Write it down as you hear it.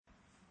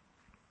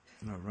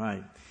All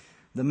right.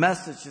 The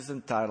message is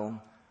entitled,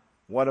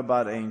 What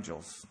About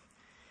Angels?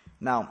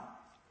 Now,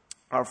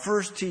 our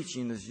first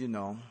teaching, as you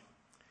know,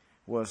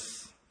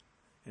 was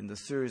in the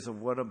series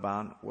of What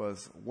About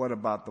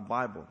the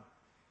Bible?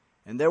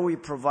 And there we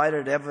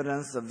provided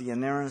evidence of the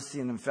inerrancy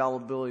and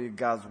infallibility of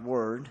God's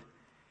Word,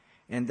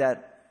 and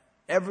that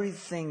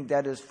everything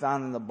that is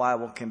found in the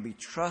Bible can be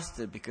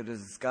trusted because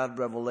it's God's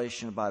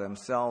revelation about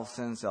Himself,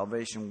 sin,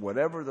 salvation,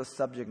 whatever the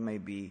subject may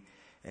be.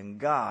 And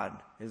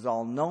God is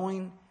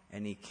all-knowing,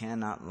 and He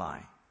cannot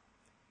lie.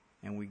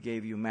 And we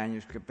gave you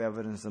manuscript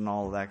evidence and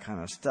all of that kind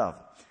of stuff.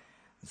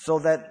 So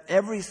that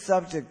every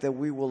subject that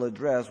we will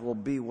address will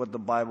be what the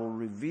Bible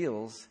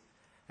reveals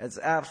as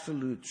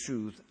absolute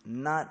truth,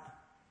 not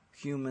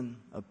human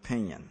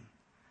opinion.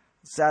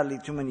 Sadly,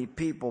 too many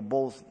people,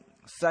 both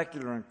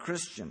secular and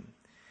Christian,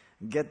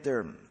 get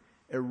their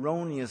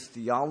erroneous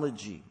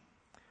theology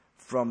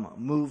from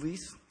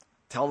movies,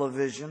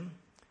 television,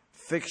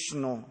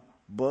 fictional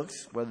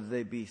books, whether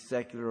they be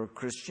secular or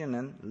Christian,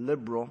 and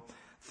liberal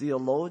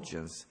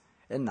theologians,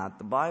 and not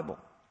the Bible.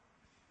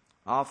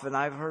 Often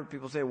I've heard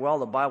people say, well,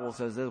 the Bible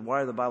says this,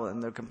 why the Bible?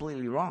 And they're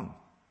completely wrong.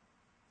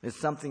 It's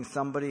something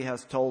somebody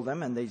has told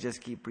them, and they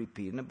just keep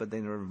repeating it, but they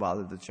never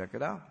bothered to check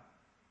it out.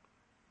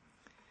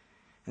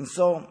 And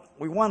so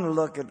we want to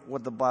look at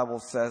what the Bible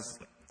says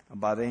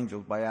about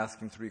angels by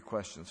asking three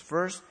questions.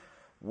 First,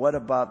 what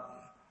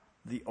about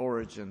the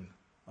origin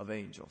of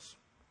angels?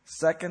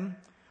 Second,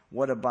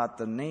 what about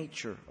the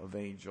nature of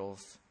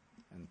angels?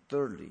 And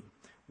thirdly,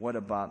 what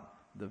about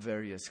the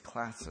various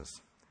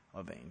classes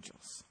of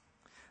angels?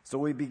 So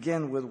we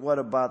begin with what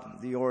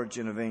about the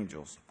origin of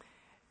angels?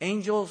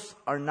 Angels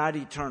are not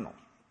eternal.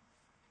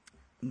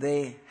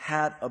 They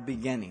had a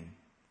beginning.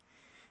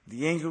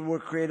 The angels were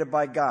created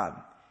by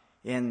God.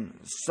 In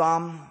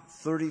Psalm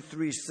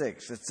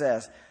 33:6, it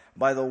says,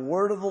 by the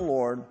word of the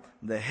Lord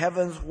the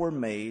heavens were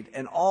made,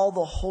 and all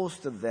the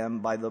host of them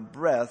by the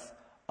breath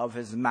of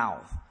His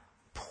mouth.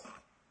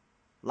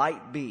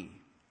 Light be,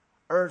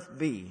 earth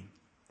be,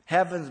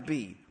 heavens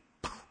be,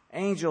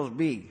 angels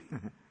be.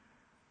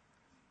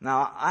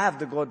 Now, I have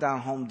to go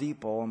down Home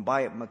Depot and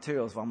buy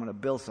materials if I'm going to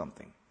build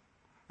something.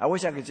 I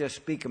wish I could just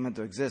speak them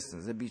into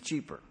existence. It'd be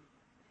cheaper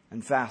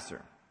and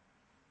faster.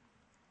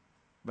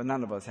 But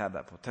none of us have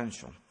that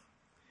potential.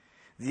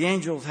 The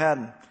angels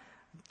had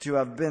to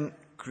have been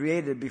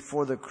created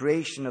before the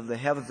creation of the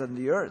heavens and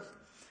the earth.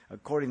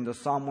 According to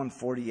Psalm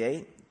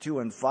 148, 2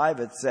 and 5,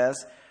 it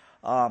says,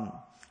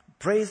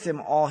 praise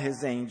Him, all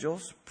His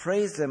angels.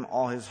 Praise Him,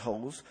 all His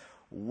hosts.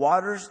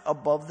 Waters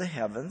above the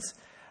heavens.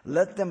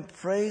 Let them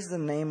praise the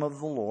name of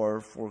the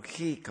Lord, for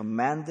He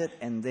commanded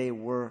and they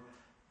were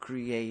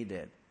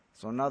created.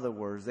 So in other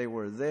words, they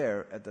were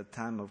there at the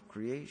time of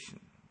creation.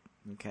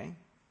 Okay?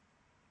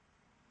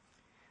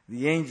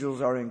 The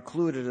angels are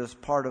included as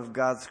part of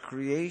God's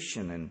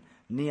creation. In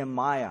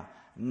Nehemiah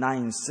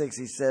 9:6,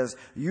 he says,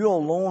 you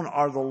alone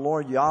are the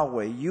Lord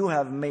Yahweh. You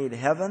have made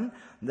heaven,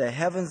 the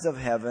heavens of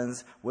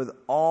heavens, with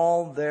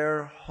all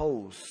their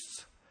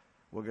hosts.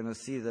 We're going to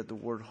see that the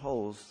word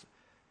host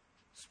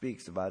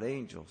speaks about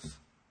angels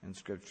in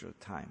Scripture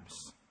at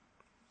times.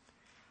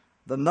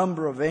 The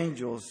number of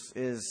angels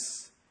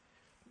is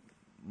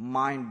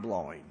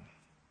mind-blowing,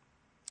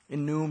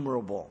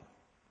 innumerable.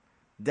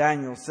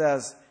 Daniel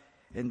says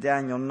in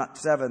Daniel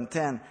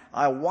 7:10,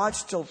 I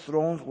watched till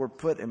thrones were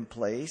put in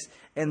place,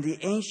 and the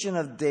Ancient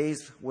of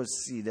Days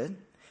was seated.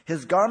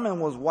 His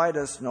garment was white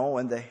as snow,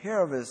 and the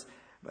hair of His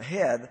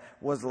head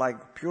was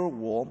like pure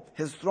wool.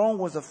 His throne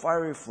was a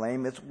fiery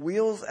flame, its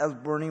wheels as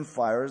burning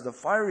fires. The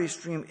fiery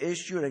stream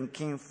issued and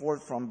came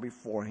forth from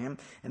before Him,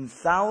 and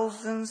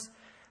thousands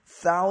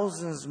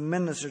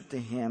ministered to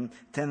Him.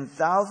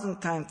 10,000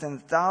 times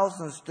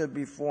 10,000 stood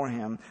before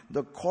Him.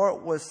 The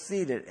court was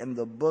seated, and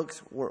the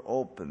books were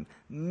opened.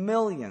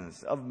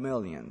 Millions of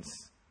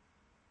millions,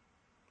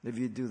 if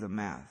you do the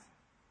math.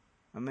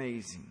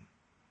 Amazing.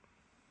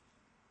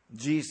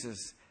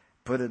 Jesus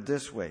put it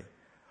this way,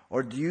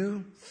 or do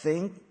you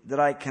think that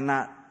I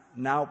cannot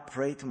now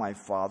pray to my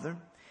Father,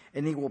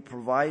 and He will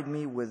provide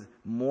me with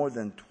more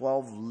than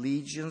 12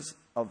 legions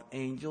of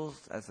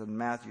angels? That's in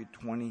Matthew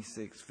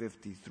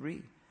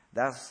 26:53.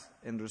 That's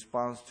in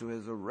response to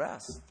His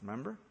arrest,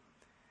 remember?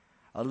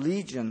 A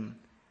legion,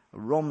 a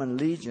Roman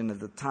legion at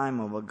the time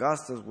of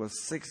Augustus,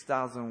 was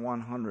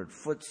 6,100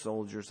 foot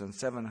soldiers and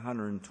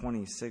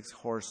 726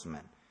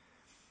 horsemen.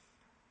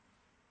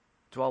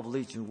 12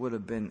 legions would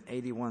have been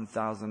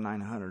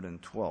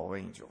 81,912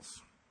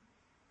 angels.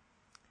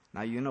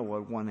 Now, you know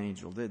what one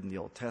angel did in the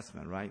Old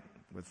Testament, right?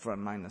 With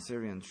frontline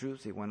Assyrian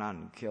troops, he went out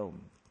and killed,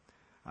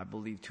 I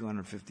believe,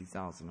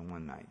 250,000 in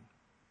one night.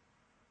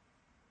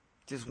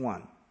 Just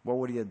one. What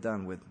would he have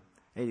done with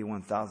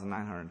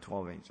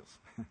 81,912 angels?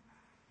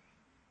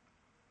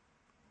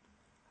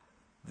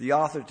 The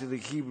author to the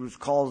Hebrews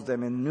calls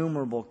them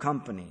innumerable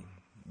company.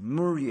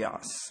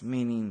 Myrios,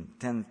 meaning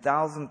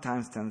 10,000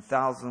 times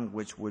 10,000,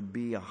 which would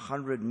be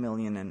 100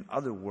 million, in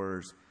other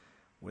words,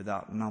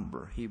 without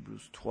number.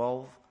 Hebrews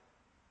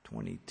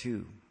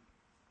 12:22.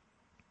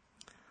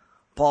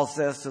 Paul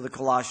says to the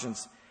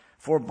Colossians,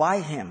 For by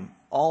him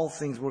all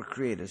things were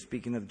created,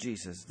 speaking of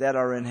Jesus, that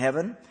are in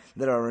heaven,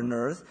 that are in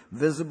earth,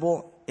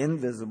 visible,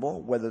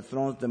 invisible, whether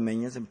thrones,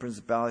 dominions, and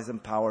principalities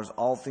and powers,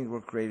 all things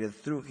were created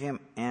through him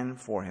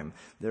and for him.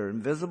 They're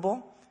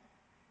invisible,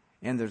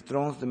 and their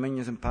thrones,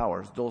 dominions, and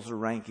powers. Those are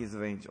rankings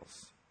of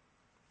angels.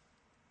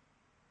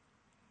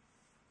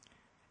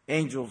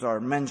 Angels are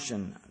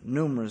mentioned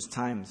numerous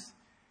times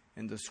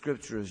in the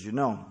scripture, as you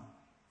know.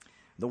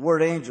 The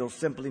word angel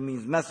simply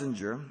means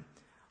messenger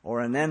or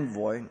an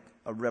envoy,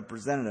 a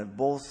representative,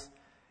 both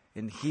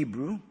in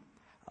Hebrew,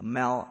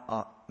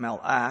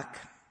 malach,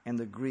 and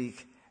the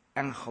Greek,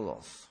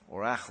 angelos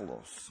or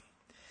achelos.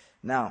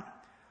 Now,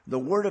 the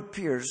word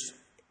appears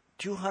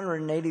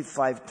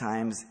 285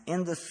 times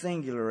in the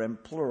singular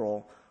and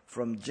plural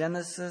from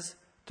Genesis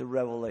to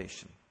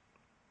Revelation.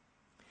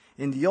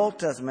 In the Old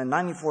Testament,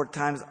 94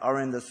 times are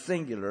in the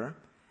singular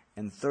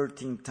and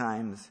 13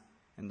 times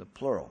in the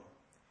plural.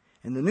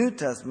 In the New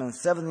Testament,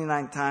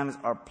 79 times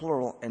are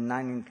plural and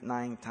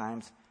 99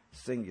 times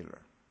singular.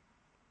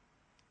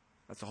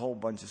 That's a whole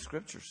bunch of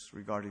scriptures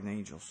regarding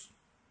angels.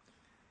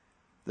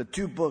 The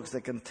two books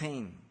that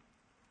contain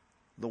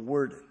the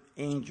word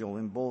angel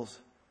in both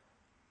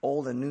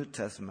Old and New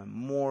Testament,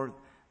 more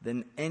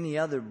than any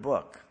other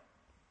book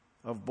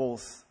of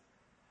both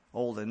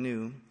Old and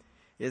New,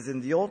 is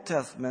in the Old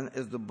Testament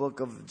is the book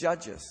of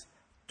Judges,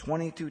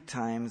 22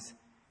 times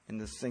in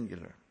the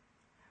singular.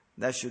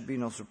 That should be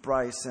no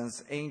surprise,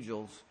 since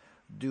angels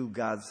do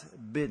God's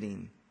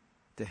bidding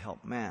to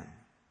help man.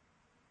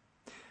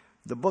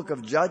 The book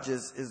of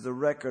Judges is the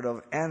record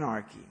of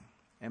anarchy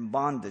and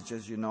bondage,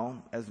 as you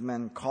know, as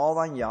men called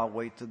on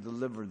Yahweh to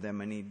deliver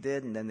them, and he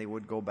did, and then they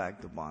would go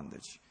back to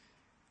bondage.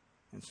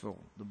 And so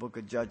the book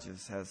of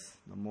Judges has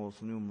the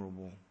most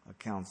numerable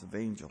accounts of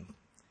angels.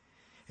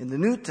 In the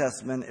New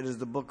Testament, it is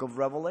the book of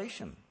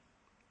Revelation.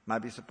 Might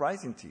be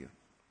surprising to you,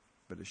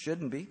 but it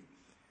shouldn't be.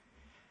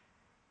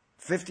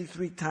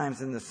 53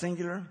 times in the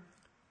singular,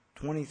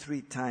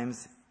 23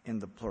 times in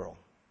the plural.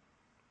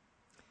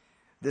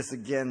 This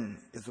again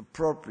is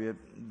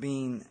appropriate,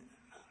 being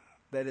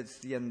that it's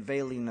the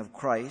unveiling of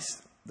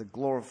Christ, the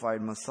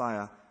glorified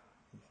Messiah,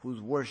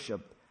 who's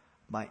worshipped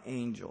by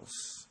angels.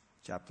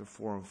 Chapter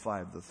 4 and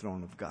 5, the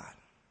throne of God.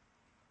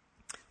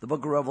 The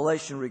book of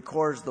Revelation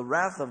records the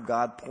wrath of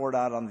God poured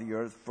out on the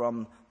earth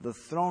from the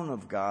throne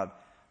of God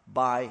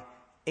by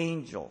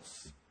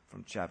angels,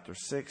 from chapter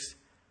 6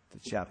 to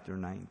chapter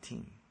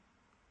 19.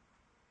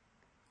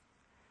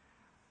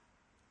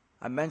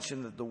 I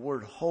mentioned that the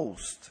word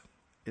host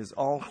is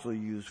also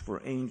used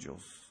for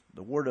angels.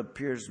 The word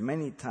appears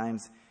many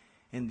times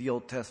in the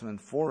Old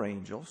Testament for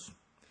angels.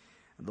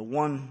 The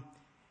one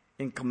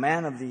in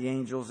command of the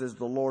angels is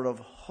the Lord of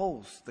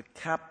hosts, the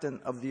captain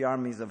of the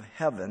armies of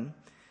heaven.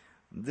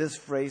 This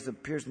phrase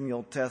appears in the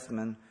Old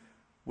Testament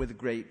with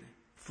great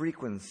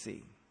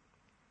frequency.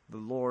 The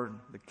Lord,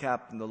 the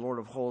captain, the Lord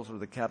of hosts, or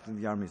the captain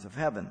of the armies of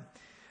heaven.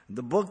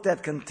 The book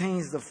that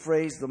contains the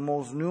phrase the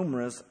most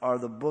numerous are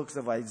the books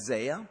of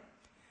Isaiah,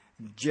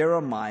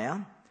 Jeremiah,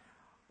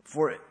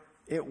 for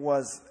it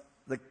was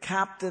the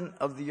captain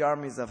of the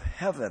armies of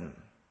heaven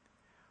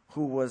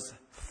who was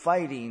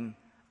fighting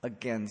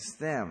against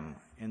them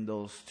in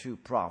those two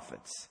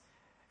prophets,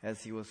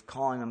 as he was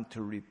calling them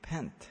to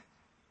repent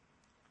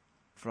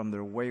from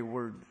their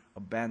wayward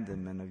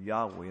abandonment of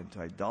Yahweh into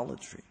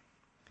idolatry.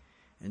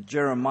 In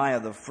Jeremiah,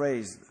 the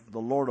phrase, the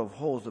Lord of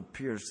hosts,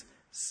 appears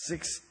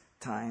 6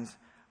 times,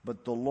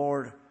 but the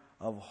Lord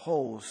of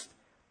hosts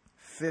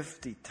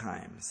 50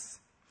 times.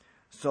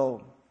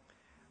 So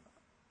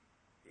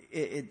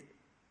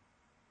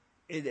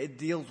it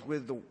deals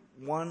with the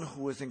one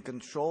who is in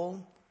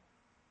control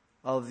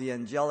of the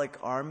angelic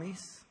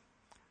armies,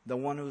 the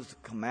one who is the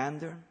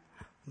commander,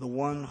 the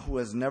one who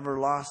has never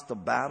lost a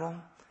battle,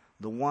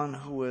 the one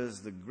who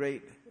is the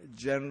great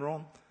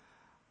general.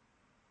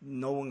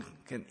 No one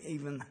can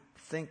even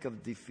think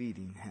of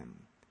defeating him.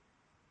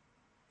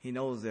 He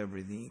knows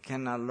everything. He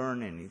cannot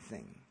learn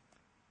anything.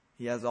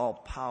 He has all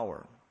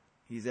power.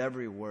 He's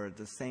everywhere at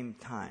the same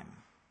time.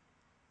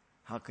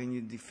 How can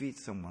you defeat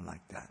someone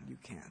like that? You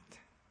can't.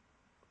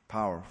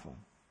 Powerful.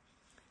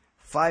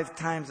 5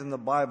 times in the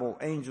Bible,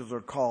 angels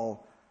are called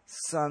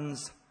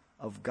sons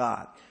of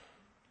God.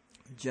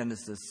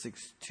 Genesis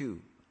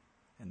 6:2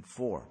 and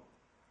 4.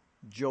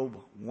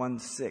 Job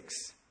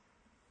 1:6.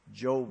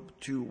 Job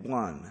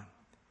 2:1.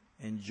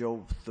 And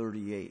Job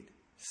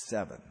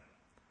 38:7.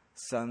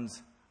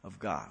 Sons of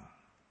God.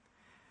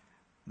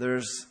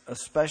 There's a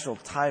special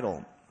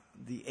title,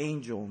 the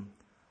angel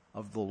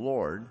of the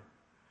Lord,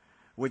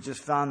 which is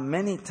found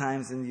many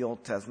times in the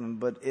Old Testament,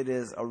 but it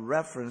is a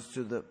reference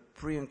to the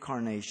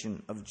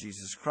pre-incarnation of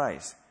Jesus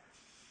Christ.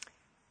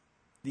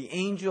 The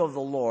angel of the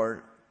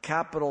Lord,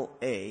 capital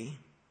A,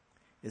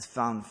 is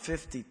found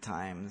 50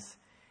 times,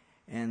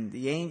 and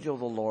the angel of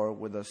the Lord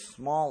with a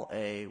small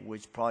a,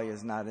 which probably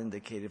is not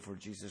indicated for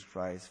Jesus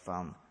Christ,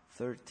 found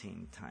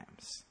 13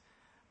 times.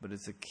 But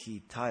it's a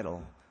key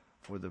title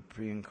for the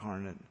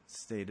pre-incarnate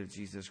state of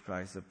Jesus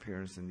Christ's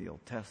appearance in the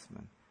Old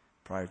Testament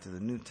prior to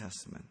the New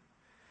Testament.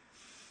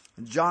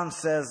 John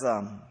says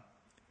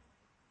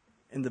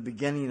in the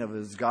beginning of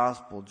his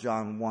gospel,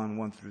 John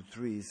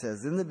 1:1-3, he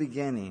says, in the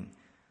beginning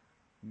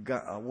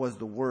God, was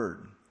the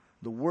Word.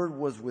 The Word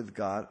was with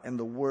God, and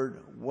the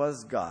Word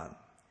was God.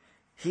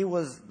 He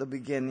was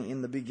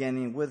in the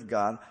beginning with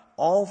God.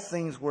 All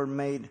things were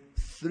made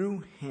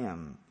through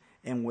him,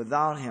 and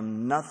without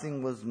him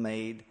nothing was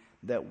made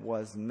that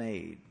was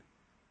made.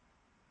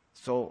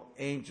 So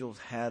angels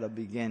had a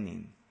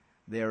beginning.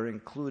 They are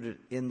included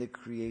in the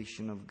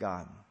creation of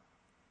God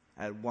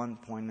at one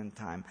point in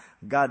time.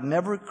 God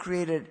never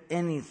created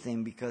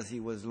anything because he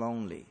was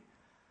lonely.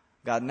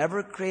 God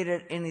never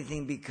created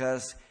anything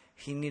because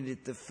he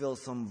needed to fill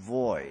some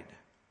void.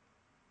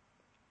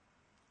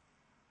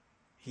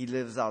 He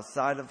lives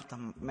outside of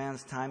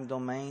man's time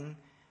domain.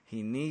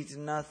 He needs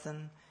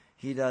nothing.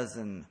 He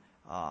doesn't,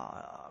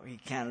 he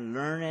can't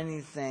learn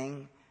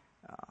anything.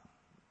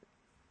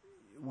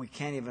 We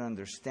can't even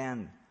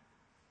understand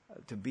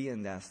to be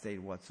in that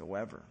state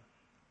whatsoever.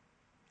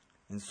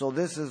 And so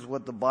this is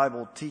what the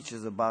Bible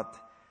teaches about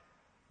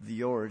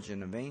the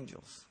origin of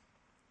angels.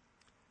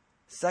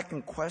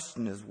 Second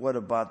question is, what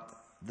about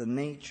the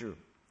nature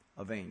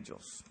of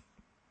angels?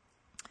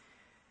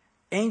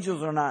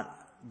 Angels are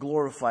not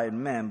glorified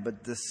men,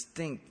 but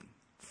distinct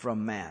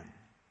from man.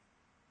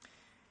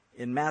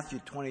 In Matthew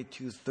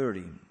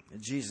 22:30,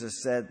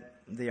 Jesus said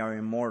they are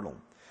immortal.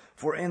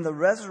 For in the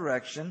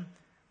resurrection,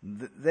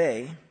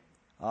 they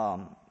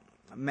or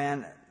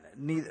man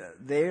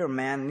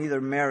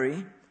neither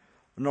marry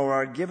nor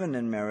are given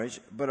in marriage,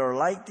 but are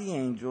like the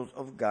angels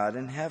of God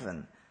in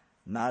heaven,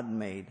 not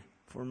made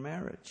for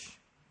marriage.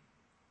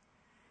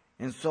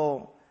 And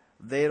so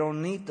they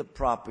don't need to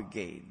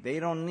propagate. They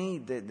don't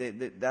need,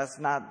 that's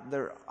not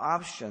their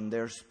option.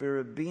 They're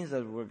spirit beings,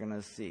 as we're going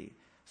to see.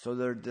 So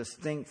they're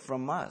distinct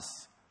from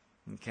us.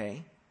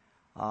 Okay?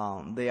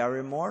 They are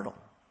immortal.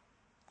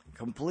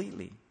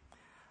 Completely.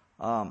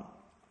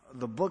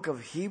 The book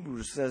of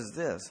Hebrews says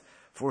this,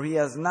 for he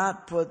has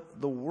not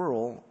put the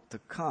world to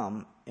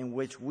come in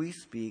which we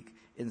speak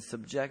in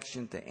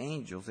subjection to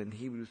angels in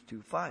Hebrews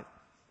 2:5.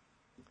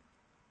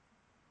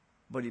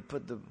 But he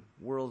put the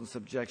world in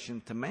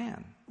subjection to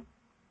man.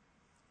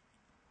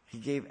 He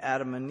gave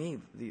Adam and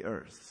Eve the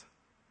earth.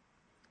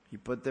 He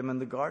put them in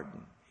the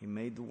garden. He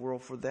made the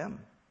world for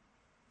them.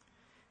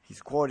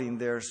 He's quoting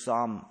there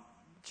Psalm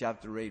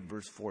chapter 8,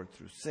 verse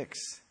 4-6.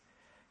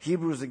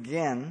 Hebrews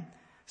again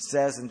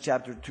says in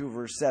chapter 2,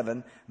 verse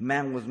 7,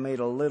 man was made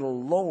a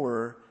little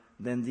lower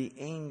than the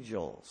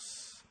angels.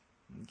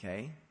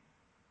 Okay?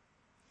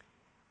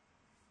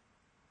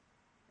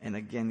 And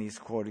again, he's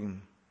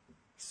quoting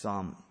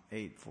Psalm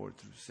 8,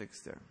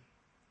 4-6 there.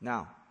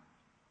 Now,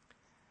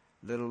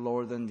 little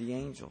lower than the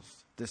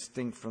angels,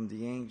 distinct from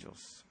the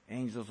angels.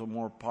 Angels are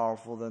more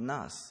powerful than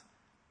us,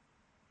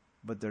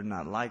 but they're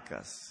not like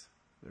us.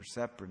 They're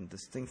separate and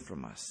distinct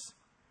from us.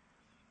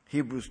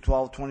 Hebrews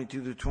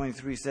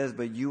 12:22-23 says,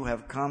 but you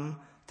have come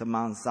to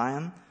Mount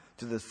Zion,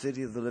 to the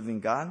city of the living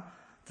God,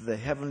 to the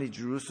heavenly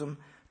Jerusalem,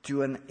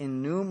 to an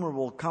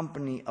innumerable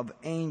company of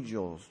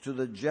angels, to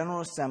the general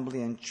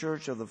assembly and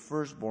church of the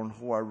firstborn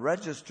who are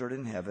registered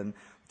in heaven,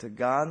 to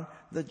God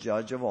the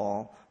judge of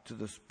all, to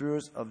the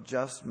spirits of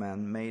just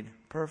men made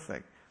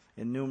perfect.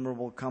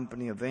 Innumerable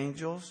company of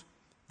angels,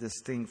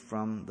 distinct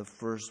from the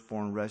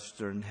firstborn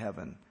registered in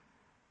heaven,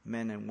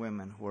 men and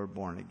women who are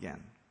born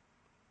again.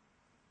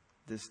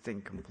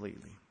 Distinct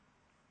completely.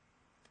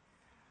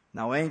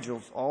 Now,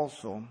 angels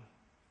also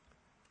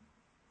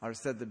are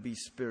said to be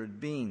spirit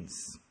beings.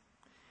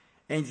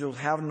 Angels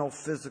have no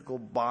physical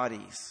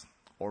bodies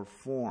or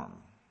form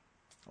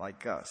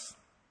like us.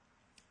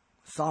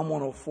 Psalm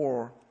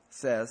 104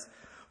 says,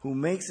 who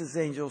makes his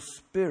angels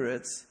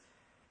spirits,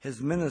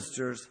 his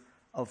ministers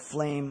a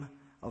flame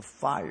of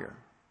fire.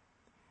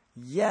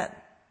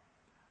 Yet,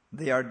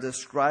 they are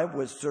described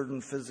with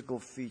certain physical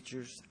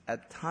features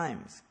at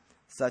times,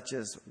 such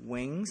as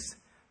wings,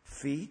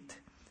 feet,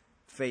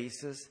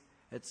 faces,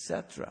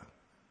 etc.,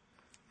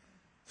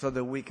 so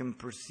that we can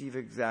perceive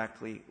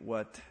exactly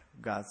what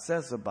God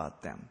says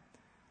about them.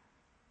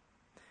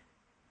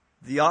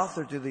 The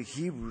author to the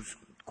Hebrews,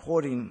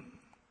 quoting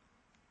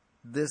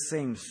this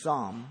same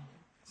Psalm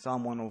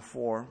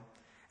 104,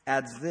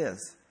 adds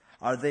this,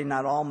 are they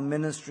not all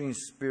ministering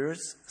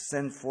spirits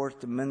sent forth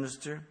to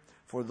minister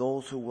for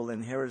those who will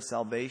inherit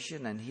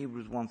salvation? And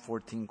Hebrews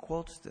 1:14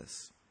 quotes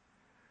this.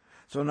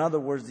 So in other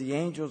words, the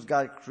angels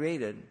God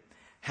created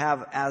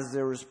have as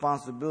their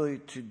responsibility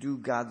to do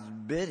God's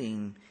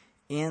bidding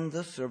in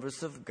the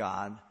service of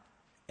God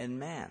and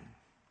man.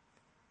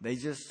 They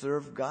just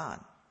serve God,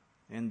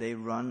 and they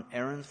run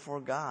errands for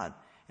God,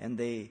 and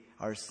they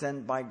are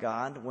sent by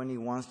God when he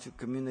wants to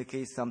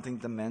communicate something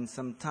to men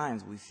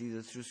sometimes. We see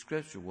this through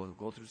Scripture. We'll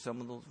go through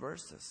some of those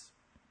verses.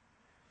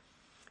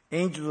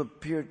 Angels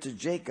appeared to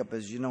Jacob,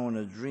 as you know, in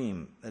a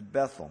dream at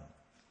Bethel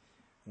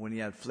when he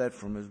had fled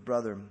from his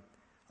brother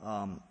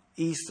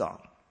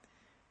Esau.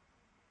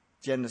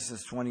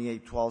 Genesis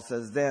 28:12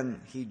 says,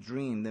 then he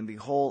dreamed, and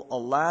behold, a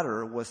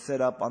ladder was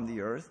set up on the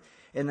earth,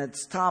 and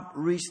its top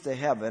reached to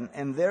heaven,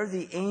 and there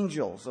the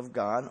angels of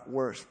God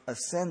were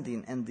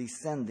ascending and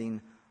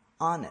descending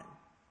on it.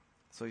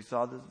 So he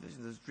saw this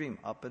vision, this dream,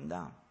 up and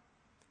down.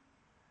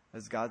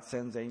 As God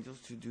sends angels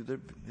to do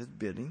his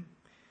bidding,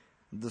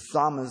 the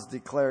psalmist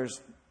declares,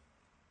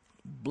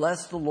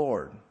 "Bless the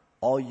Lord,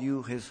 all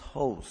you his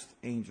host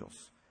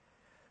angels,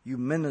 you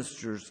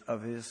ministers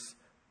of his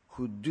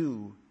who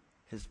do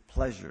his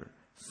pleasure."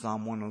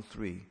 Psalm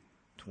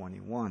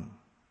 103:21.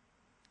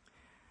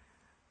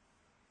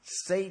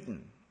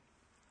 Satan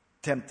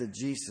tempted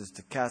Jesus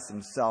to cast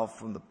himself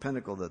from the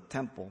pinnacle of the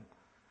temple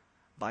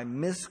by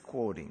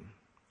misquoting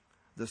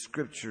the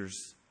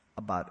scriptures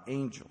about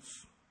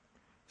angels.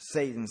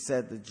 Satan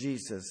said to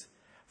Jesus,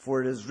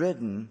 "For it is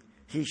written,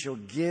 he shall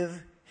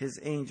give his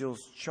angels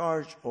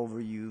charge over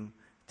you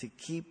to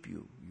keep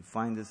you." You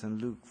find this in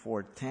Luke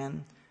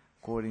 4:10,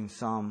 quoting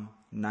Psalm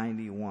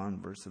 91,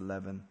 verse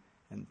 11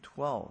 and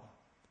 12.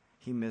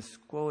 He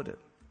misquoted.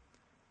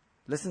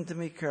 Listen to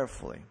me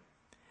carefully.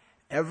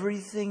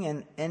 Everything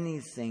and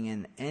anything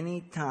and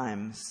any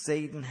time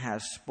Satan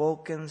has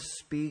spoken,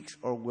 speaks,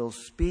 or will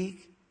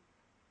speak,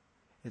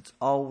 it's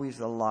always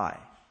a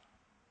lie.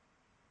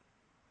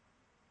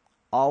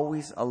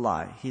 Always a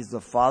lie. He's the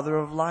father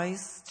of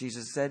lies.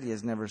 Jesus said he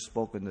has never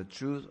spoken the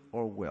truth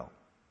or will.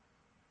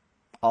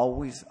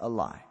 Always a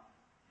lie.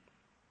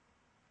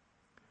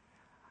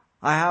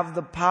 "I have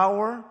the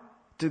power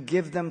to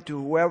give them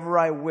to whoever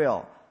I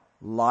will."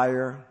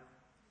 Liar.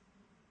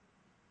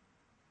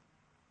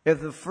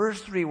 If the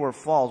first three were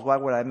false, why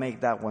would I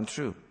make that one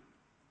true?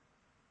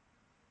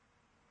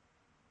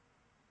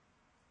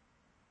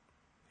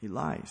 He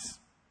lies.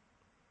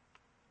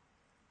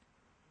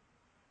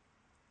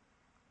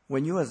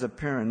 When you as a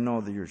parent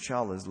know that your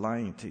child is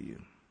lying to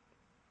you,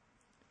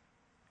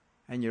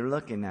 and you're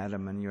looking at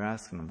him and you're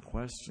asking him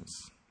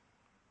questions,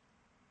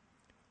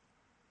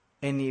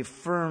 and he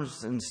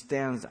affirms and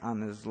stands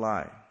on his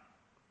lie,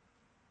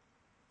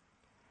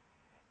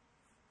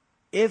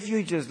 if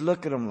you just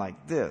look at him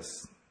like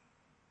this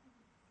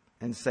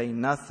and say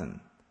nothing,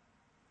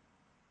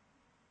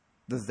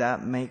 does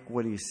that make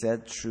what he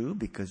said true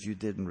because you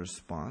didn't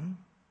respond?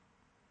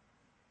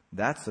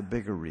 That's a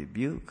bigger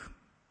rebuke.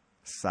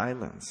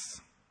 Silence.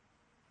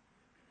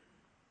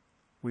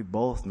 We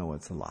both know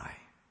it's a lie.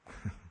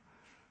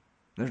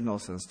 There's no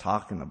sense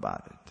talking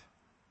about it.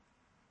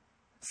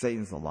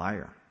 Satan's a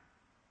liar.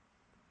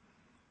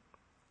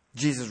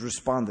 Jesus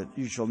responded,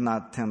 "You shall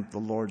not tempt the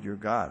Lord your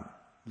God."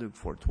 Luke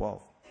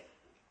 4:12.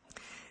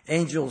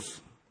 Angels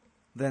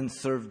then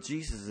served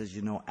Jesus, as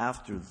you know,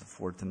 after the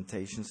 4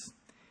 temptations.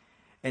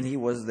 And he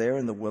was there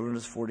in the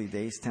wilderness 40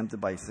 days,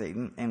 tempted by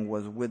Satan, and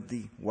was with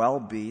the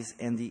wild beasts,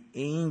 and the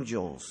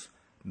angels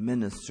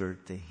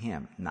ministered to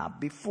him. Not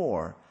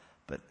before,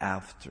 but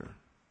after.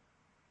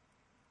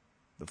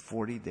 The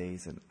 40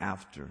 days and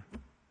after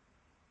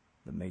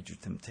the major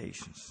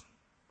temptations.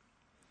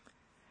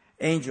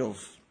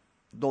 Angels,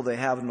 though they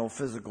have no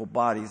physical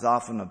bodies,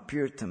 often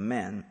appear to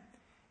men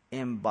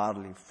in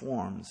bodily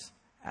forms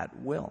at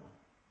will.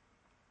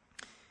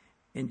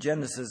 In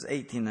Genesis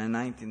 18 and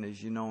 19,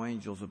 as you know,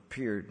 angels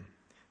appeared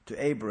to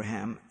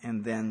Abraham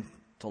and then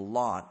to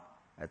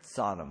Lot at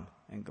Sodom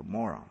and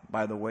Gomorrah.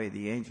 By the way,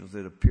 the angels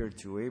that appeared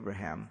to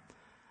Abraham,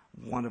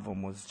 one of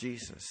them was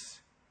Jesus.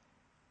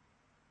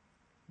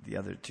 The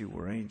other 2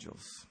 were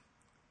angels.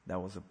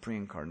 That was a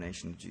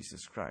pre-incarnation of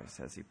Jesus Christ,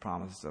 as he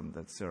promised them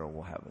that Sarah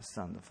will have a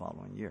son the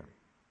following year.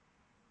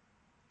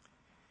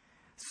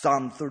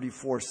 Psalm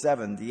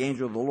 34:7, the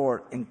angel of the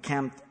Lord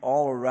encamped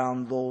all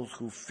around those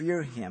who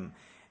fear him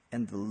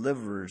and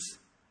delivers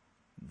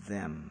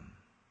them.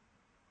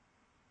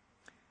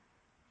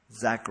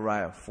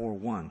 Zechariah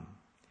 4:1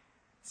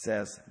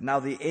 says, "Now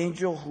the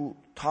angel who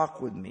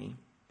talked with me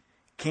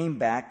came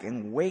back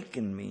and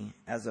wakened me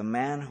as a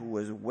man who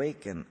was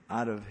wakened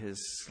out of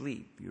his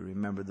sleep." You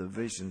remember the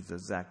visions that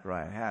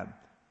Zechariah had.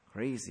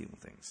 Crazy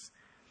things.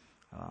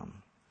 I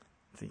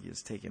think he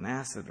was taking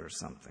acid or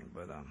something,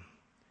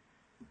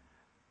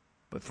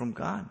 but from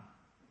God.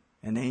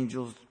 And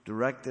angels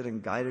directed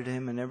and guided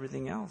him and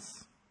everything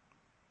else.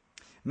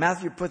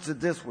 Matthew puts it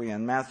this way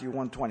in Matthew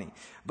 1:20.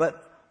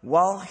 "But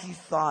while he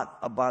thought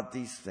about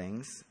these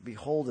things,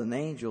 behold, an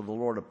angel of the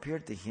Lord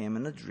appeared to him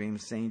in a dream,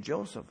 saying,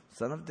 Joseph,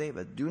 son of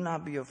David, do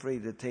not be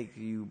afraid to take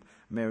you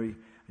Mary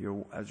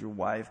as your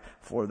wife,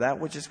 for that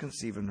which is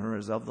conceived in her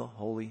is of the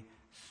Holy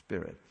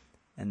Spirit."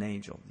 An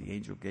angel, the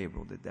angel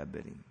Gabriel, did that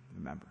bidding,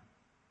 remember.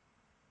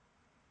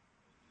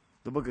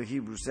 The book of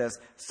Hebrews says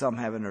some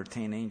have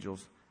entertained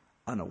angels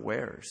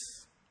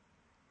unawares.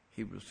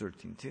 Hebrews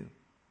 13:2.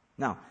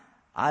 Now,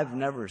 I've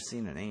never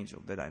seen an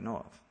angel that I know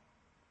of.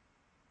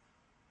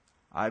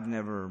 I've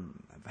never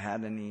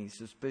had any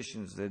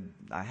suspicions that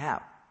I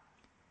have.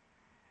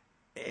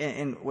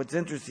 And what's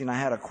interesting, I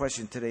had a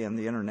question today on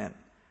the internet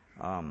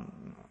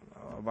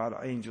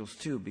about angels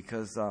too,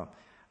 because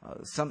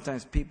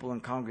sometimes people in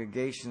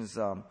congregations,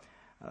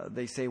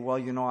 they say, well,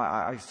 you know,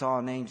 I saw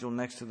an angel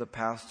next to the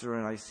pastor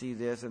and I see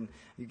this. And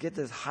you get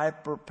this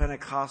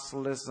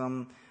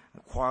hyper-Pentecostalism,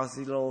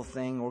 quasi little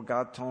thing, or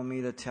God told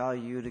me to tell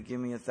you to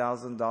give me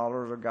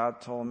 $1,000, or God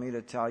told me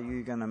to tell you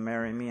you're going to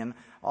marry me. And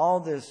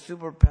all this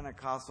super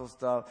Pentecostal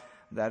stuff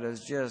that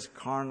is just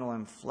carnal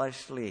and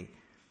fleshly.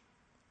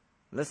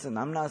 Listen,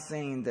 I'm not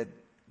saying that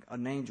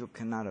an angel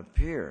cannot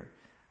appear.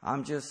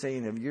 I'm just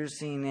saying if you're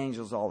seeing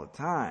angels all the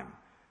time,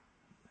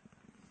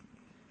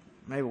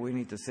 maybe we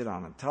need to sit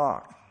down and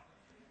talk.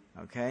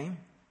 Okay?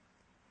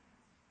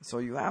 So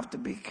you have to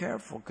be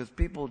careful, because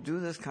people do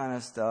this kind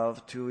of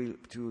stuff to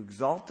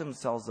exalt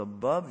themselves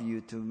above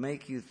you, to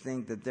make you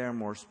think that they're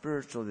more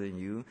spiritual than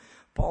you.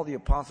 Paul the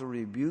Apostle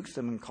rebukes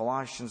them in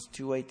Colossians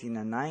 2:18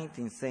 and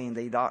 19, saying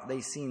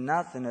they see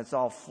nothing, it's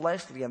all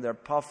fleshly, and they're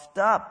puffed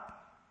up.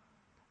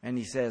 And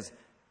he says,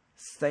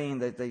 saying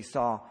that they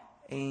saw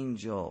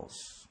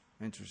angels.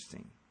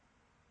 Interesting.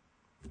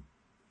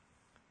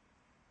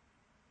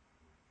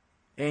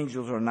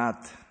 Angels are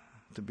not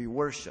to be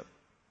worshipped.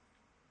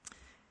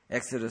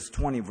 Exodus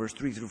 20, verse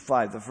 3 through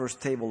 5, the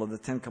first table of the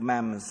Ten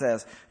Commandments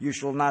says, you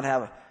shall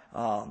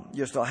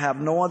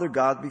have no other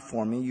God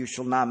before me. You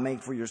shall not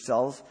make for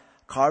yourselves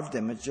carved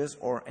images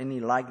or any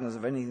likeness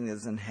of anything that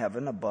is in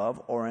heaven above,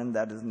 or in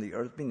that is in the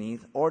earth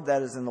beneath, or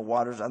that is in the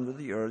waters under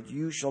the earth.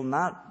 You shall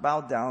not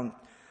bow down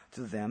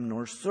to them,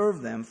 nor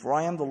serve them, for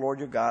I am the Lord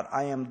your God.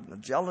 I am a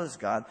jealous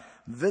God,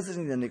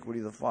 visiting the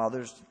iniquity of the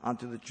fathers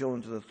unto the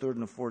children, to the third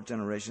and the fourth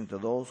generation, to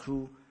those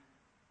who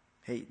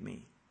hate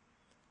me.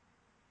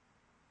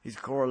 He's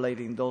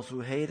correlating those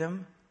who hate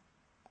him,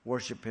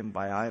 worship him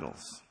by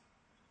idols.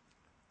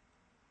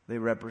 They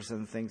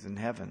represent things in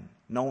heaven.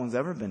 No one's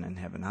ever been in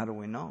heaven. How do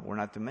we know? We're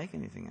not to make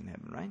anything in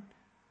heaven, right?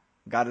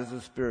 God is a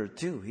spirit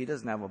too. He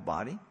doesn't have a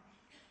body.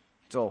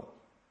 So,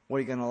 what are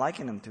you going to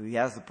liken him to? He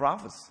has the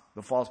prophets,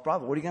 the false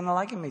prophet. What are you going to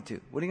liken me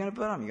to? What are you going to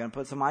put on me? You going to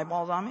put some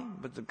eyeballs on me?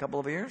 Put a couple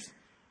of ears?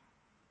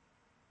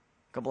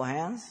 A couple of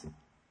hands?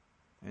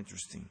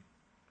 Interesting.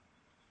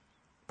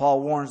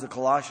 Paul warns the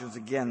Colossians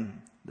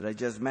again that I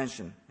just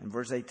mentioned in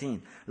verse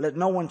 18. Let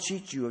no one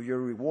cheat you of your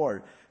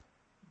reward,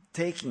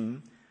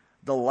 taking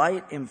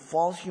delight in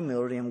false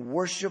humility and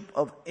worship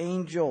of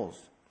angels,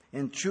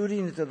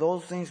 intruding into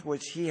those things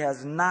which he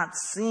has not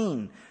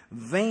seen,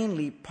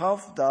 vainly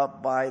puffed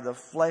up by the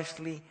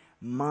fleshly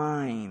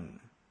mind.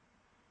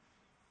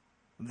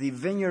 The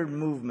Vineyard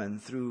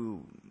movement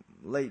through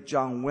late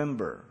John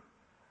Wimber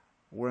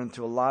were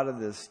into a lot of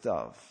this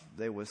stuff.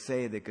 They would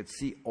say they could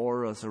see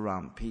auras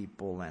around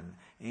people and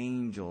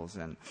angels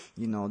and,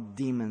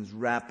 demons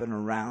wrapping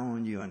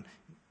around you. And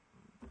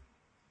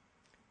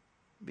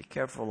be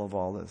careful of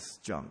all this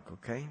junk,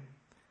 okay?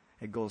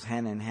 It goes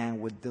hand in hand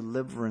with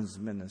deliverance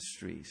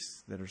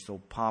ministries that are so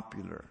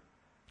popular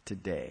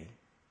today,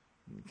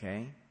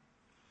 okay?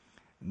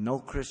 No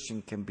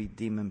Christian can be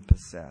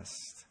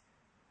demon-possessed.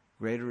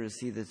 Greater is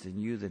he that's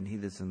in you than he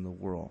that's in the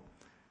world.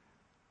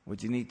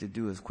 What you need to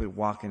do is quit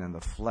walking in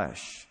the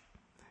flesh.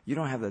 You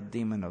don't have the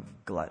demon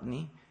of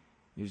gluttony.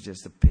 You're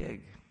just a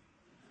pig.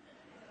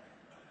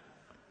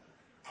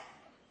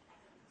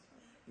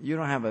 You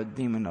don't have a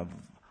demon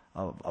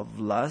of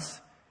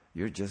lust.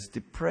 You're just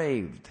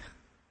depraved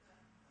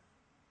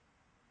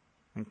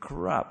and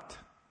corrupt.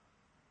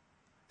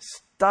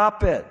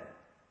 Stop it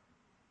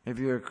if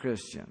you're a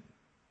Christian.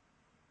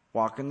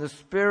 Walk in the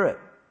Spirit.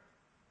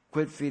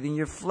 Quit feeding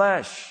your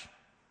flesh.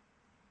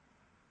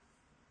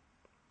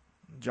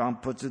 John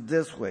puts it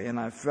this way, and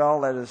I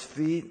fell at his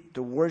feet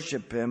to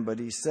worship him, but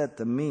he said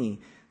to me,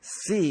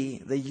 see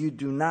that you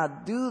do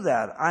not do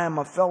that. I am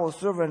a fellow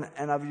servant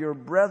and of your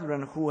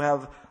brethren who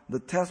have the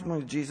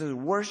testimony of Jesus.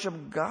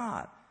 Worship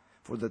God.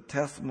 For the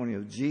testimony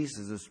of Jesus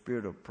is the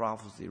spirit of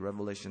prophecy.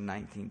 Revelation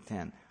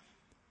 19:10.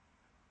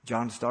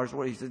 John starts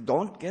where he says,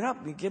 don't get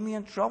up. You get me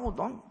in trouble.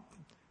 Don't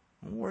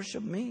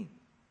worship me.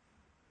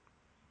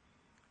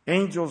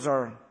 Angels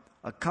are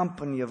a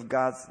company of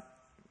God's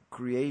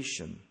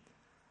creation,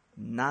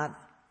 not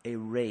a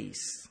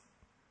race.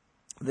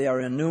 They are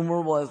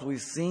innumerable, as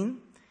we've seen.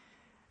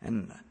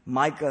 And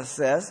Micah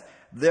says,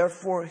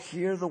 therefore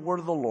hear the word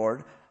of the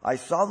Lord. I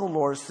saw the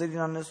Lord sitting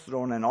on his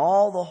throne, and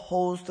all the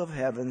host of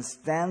heaven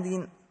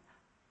standing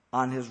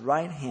on his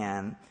right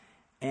hand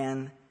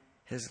and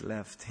his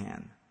left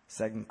hand.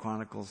 2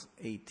 Chronicles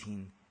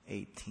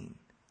 18:18.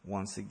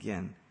 Once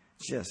again,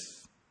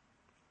 just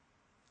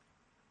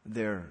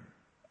they're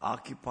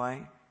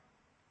occupied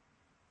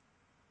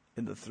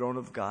in the throne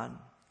of God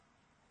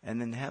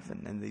and in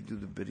heaven, and they do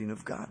the bidding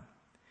of God.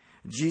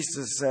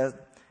 Jesus said,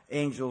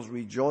 angels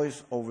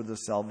rejoice over the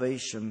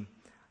salvation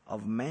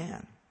of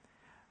man.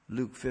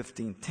 Luke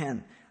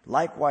 15:10.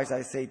 Likewise,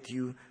 I say to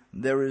you,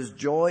 there is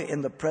joy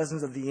in the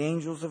presence of the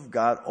angels of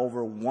God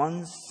over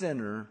one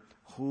sinner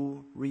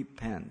who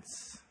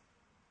repents.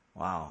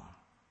 Wow.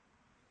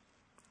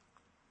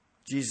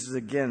 Jesus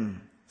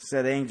again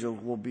said angels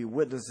will be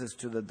witnesses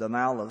to the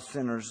denial of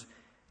sinners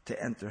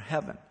to enter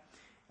heaven.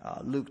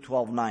 Luke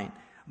 12:9.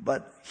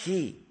 But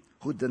he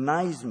who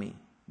denies me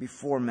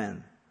before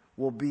men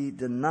will be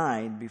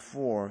denied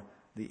before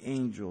the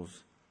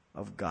angels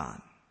of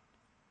God.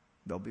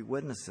 They'll be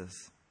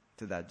witnesses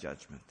to that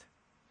judgment.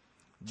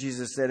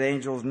 Jesus said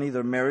angels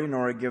neither marry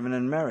nor are given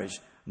in marriage,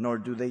 nor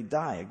do they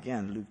die.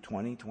 Again, Luke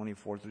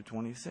 20:24 through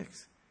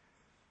 26.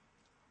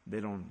 They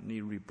don't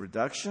need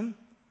reproduction,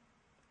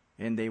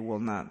 and they will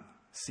not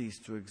cease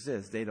to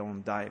exist. They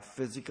don't die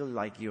physically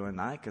like you and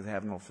I because they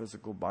have no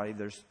physical body.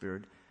 They're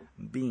spirit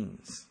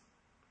beings.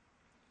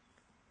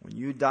 When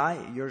you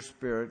die, your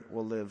spirit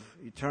will live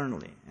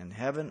eternally in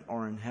heaven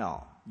or in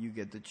hell. You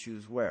get to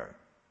choose where.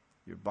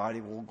 Your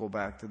body will go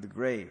back to the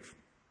grave.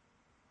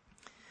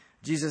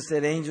 Jesus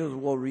said angels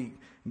will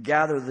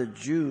regather the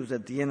Jews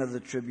at the end of the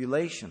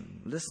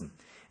tribulation. Listen.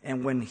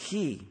 And when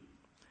he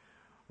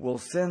will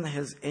send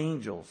his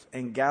angels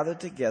and gather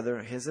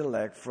together his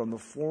elect from the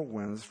four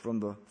winds, from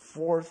the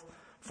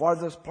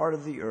farthest part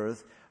of the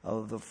earth,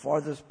 of the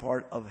farthest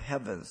part of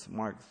heavens.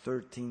 Mark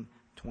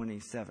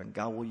 13:27.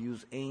 God will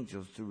use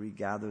angels to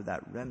regather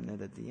that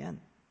remnant at the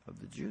end of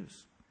the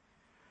Jews.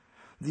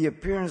 The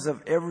appearance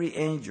of every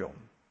angel,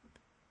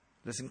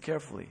 listen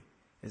carefully,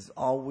 is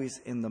always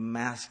in the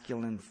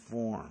masculine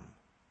form,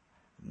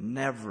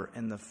 never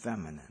in the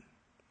feminine.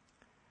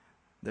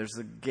 There's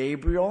a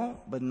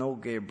Gabriel, but no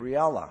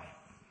Gabriella.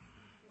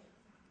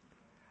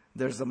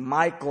 There's a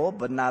Michael,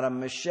 but not a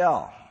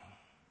Michelle.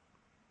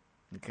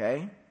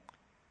 Okay?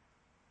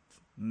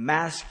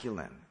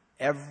 Masculine,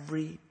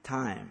 every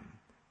time,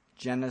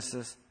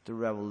 Genesis to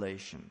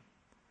Revelation.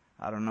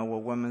 I don't know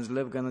what women's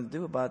lib going to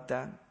do about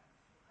that.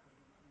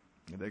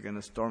 They're going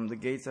to storm the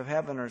gates of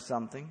heaven or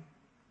something.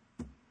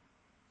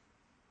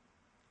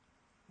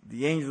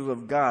 The angels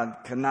of God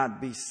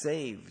cannot be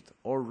saved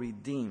or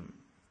redeemed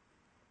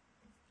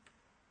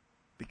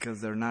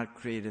because they're not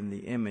created in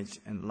the image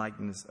and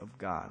likeness of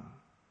God.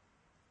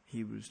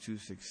 Hebrews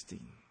 2:16.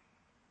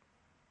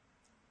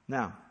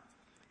 Now,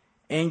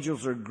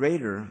 angels are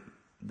greater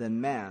than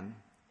man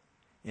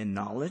in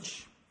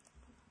knowledge,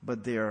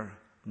 but they are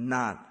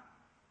not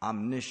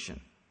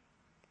omniscient.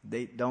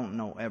 They don't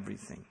know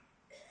everything.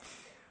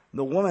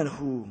 The woman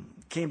who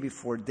came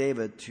before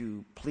David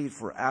to plead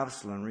for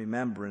Absalom,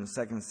 remember in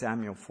 2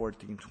 Samuel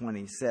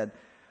 14:20, said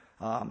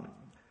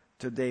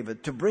to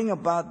David, "To bring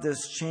about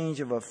this change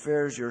of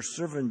affairs, your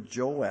servant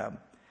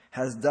Joab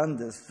has done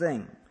this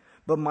thing.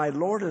 But my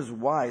Lord is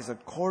wise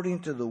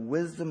according to the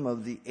wisdom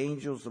of the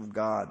angels of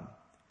God,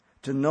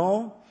 to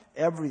know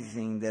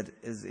everything that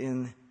is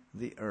in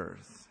the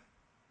earth."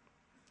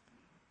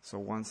 So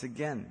once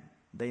again,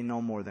 they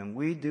know more than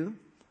we do.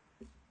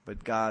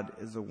 But God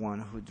is the one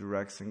who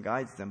directs and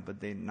guides them,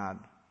 but they're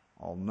not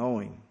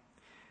all-knowing.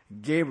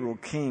 Gabriel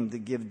came to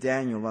give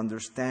Daniel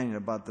understanding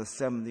about the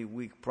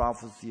 70-week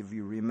prophecy, if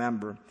you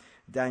remember.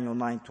 Daniel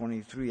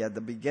 9:23, "At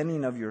the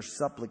beginning of your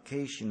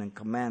supplication and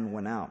command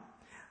went out.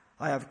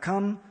 I have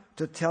come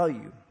to tell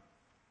you,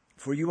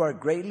 for you are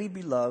greatly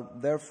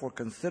beloved, therefore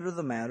consider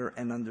the matter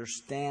and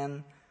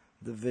understand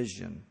the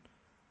vision."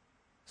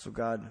 So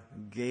God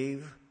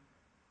gave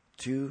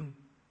to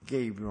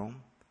Gabriel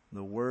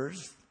the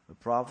words, the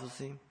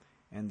prophecy,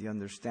 and the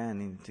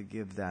understanding to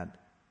give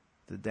that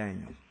to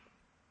Daniel.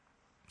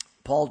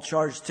 Paul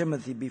charged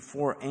Timothy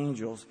before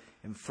angels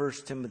in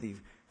 1 Timothy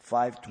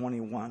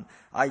 5:21.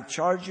 "I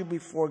charge you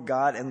before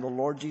God and the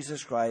Lord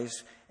Jesus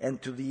Christ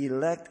and to the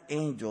elect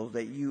angels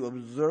that you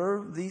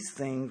observe these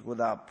things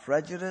without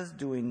prejudice,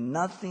 doing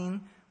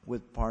nothing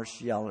with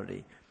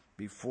partiality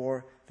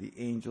before the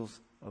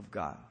angels of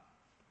God."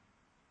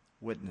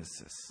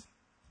 Witnesses.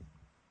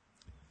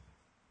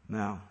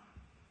 Now,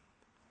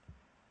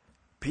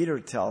 Peter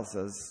tells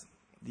us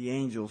the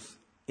angels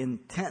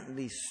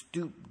intently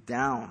stoop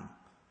down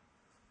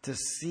to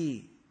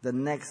see the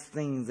next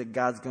things that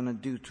God's going to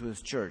do to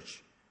his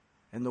church.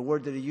 And the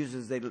word that he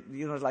uses,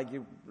 like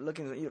you're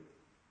looking at,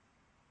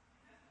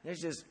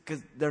 it's just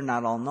because they're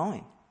not all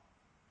knowing.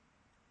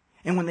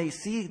 And when they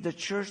see the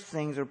church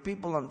things or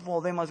people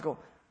unfold, they must go,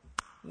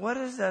 "What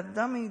is that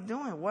dummy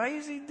doing? Why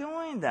is he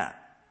doing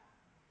that?"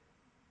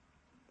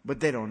 But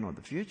they don't know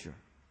the future.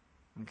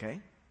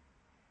 Okay?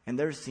 And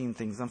they're seeing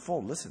things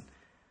unfold. Listen,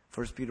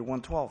 1 Peter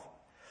 1:12.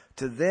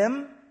 "To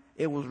them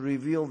it was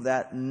revealed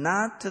that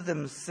not to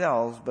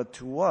themselves, but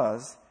to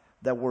us,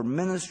 that were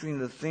ministering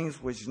the things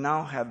which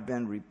now have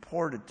been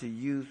reported to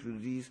you through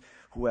these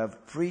who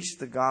have preached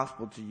the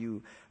gospel to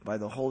you by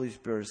the Holy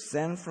Spirit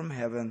sent from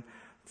heaven,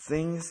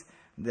 things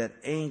that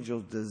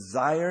angels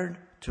desired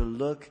to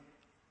look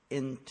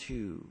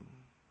into."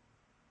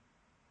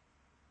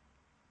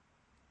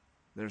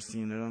 They're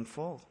seeing it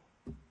unfold.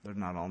 They're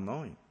not all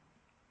knowing.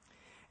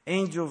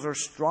 Angels are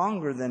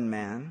stronger than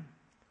man,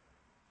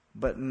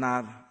 but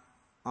not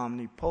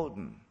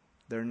omnipotent.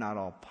 They're not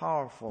all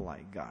powerful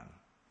like God,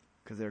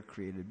 because they're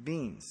created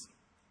beings.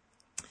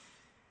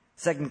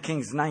 2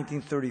 Kings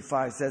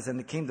 19:35 says, "And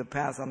it came to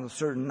pass on a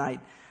certain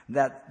night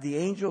that the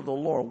angel of the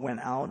Lord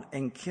went out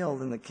and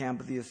killed in the camp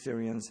of the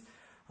Assyrians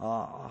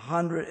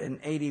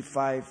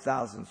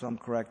 185,000. So I'm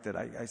corrected.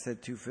 I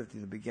said 250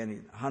 at the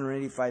beginning.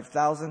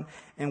 185,000.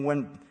 And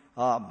when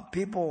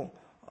people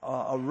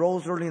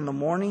arose early in the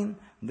morning,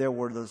 there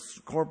were the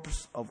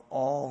corpses of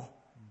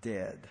all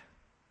dead.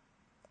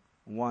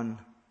 One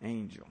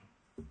angel.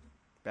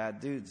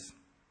 Bad dudes.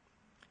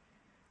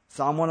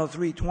 Psalm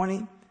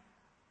 103:20.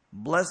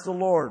 "Bless the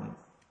Lord,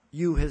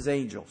 you his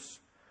angels,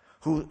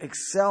 who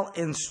excel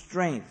in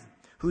strength,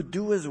 who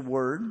do his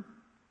word,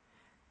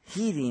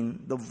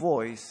 heeding the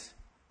voice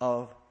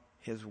of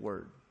his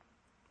word.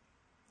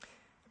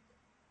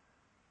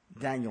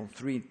 Daniel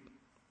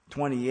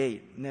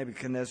 3:28,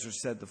 Nebuchadnezzar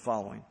said the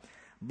following: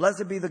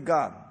 Blessed be the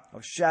God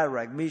of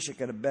Shadrach, Meshach,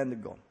 and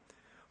Abednego,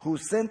 who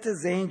sent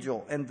his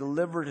angel and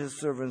delivered his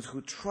servants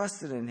who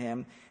trusted in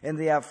him, and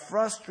they have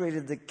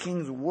frustrated the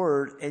king's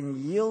word and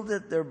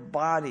yielded their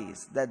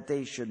bodies that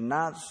they should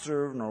not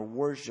serve nor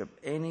worship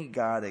any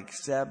god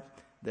except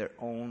their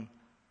own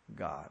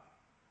God.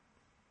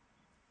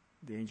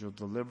 The angel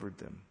delivered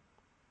them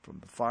from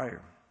the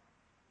fire.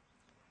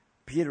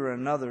 Peter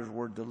and others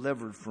were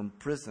delivered from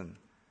prison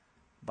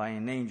by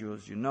an angel,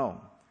 as you know.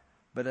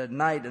 But at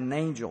night, an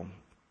angel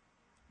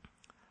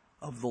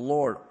of the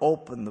Lord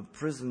opened the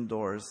prison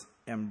doors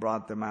and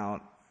brought them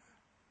out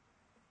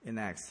in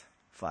Acts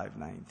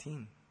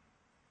 5:19.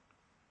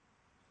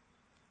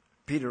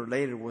 Peter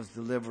later was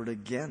delivered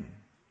again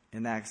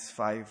in Acts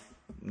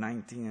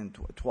 5:19 and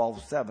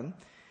 12:7.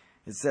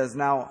 It says,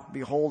 Now,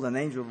 behold, an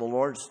angel of the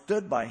Lord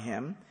stood by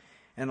him,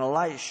 and a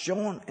light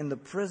shone in the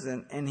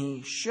prison, and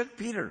he shook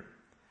Peter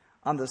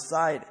on the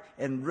side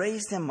and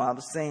raised him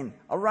up, saying,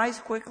 Arise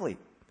quickly.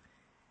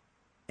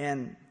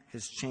 And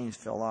his chains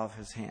fell off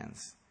his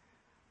hands.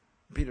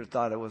 Peter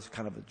thought it was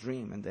kind of a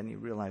dream, and then he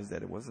realized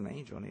that it was an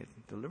angel, and he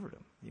had delivered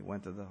him. He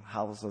went to the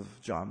house of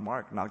John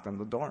Mark, knocked on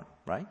the door,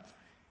 right?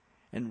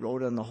 And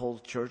Rhoda and the whole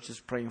church is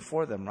praying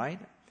for them, right?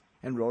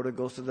 And Rhoda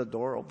goes to the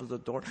door, opens the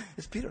door.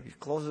 It's Peter. He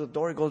closes the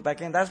door, he goes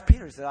back in. That's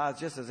Peter. He said, it's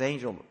just his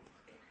angel.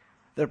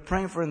 They're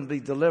praying for him to be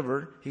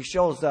delivered. He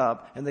shows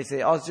up, and they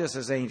say, it's just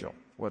his angel.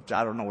 Which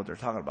I don't know what they're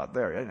talking about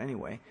there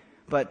anyway.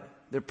 But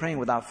they're praying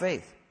without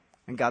faith,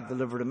 and God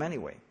delivered him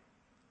anyway.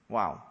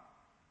 Wow.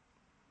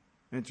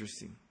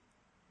 Interesting.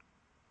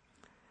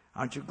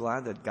 Aren't you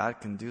glad that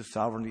God can do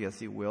sovereignly as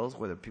he wills,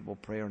 whether people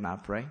pray or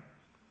not pray?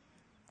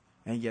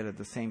 And yet at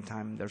the same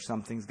time, there's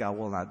some things God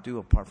will not do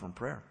apart from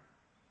prayer.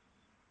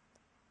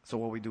 So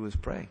what we do is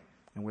pray,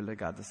 and we let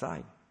God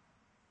decide.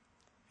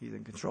 He's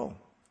in control.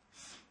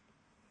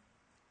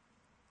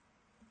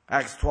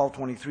 Acts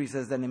 12:23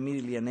 says, Then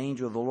immediately an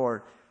angel of the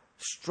Lord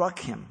struck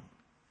him,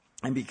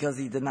 and because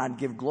he did not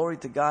give glory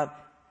to God,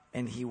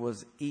 and he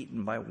was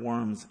eaten by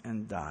worms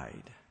and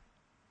died.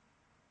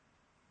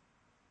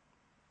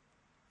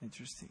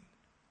 Interesting.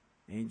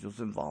 Angels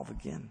involved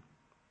again.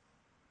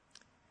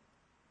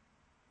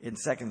 In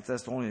 2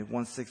 Thessalonians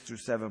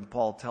 1:6-7,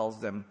 Paul tells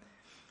them,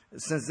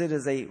 Since it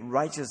is a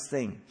righteous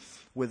thing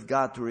with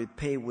God to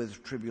repay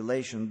with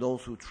tribulation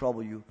those who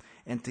trouble you,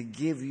 and to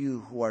give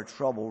you who are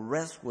troubled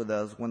rest with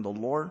us when the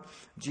Lord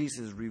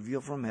Jesus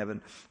revealed from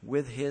heaven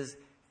with his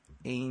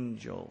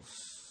angels.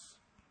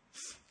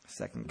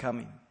 Second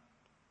coming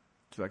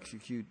to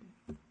execute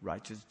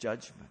righteous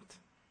judgment.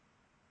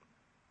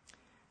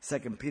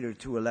 2 Peter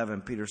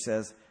 2:11, Peter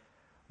says,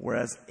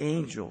 Whereas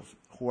angels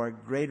who are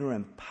greater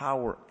in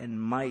power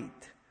and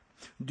might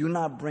do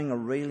not bring a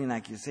railing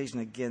accusation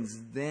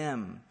against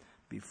them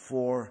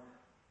before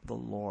the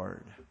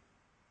Lord.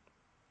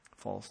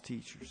 False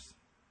teachers.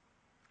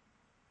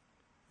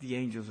 The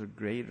angels are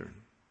greater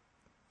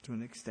to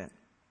an extent,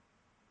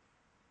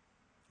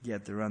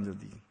 yet they're under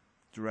the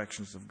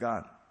directions of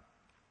God.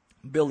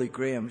 Billy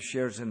Graham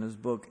shares in his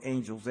book,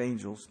 Angels,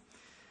 Angels,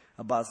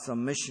 about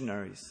some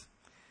missionaries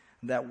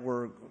that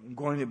were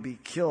going to be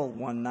killed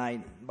one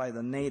night by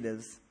the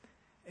natives,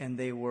 and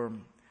they were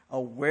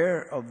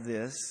aware of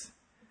this,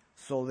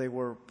 so they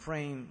were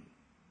praying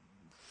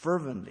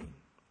fervently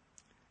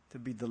to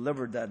be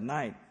delivered that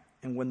night.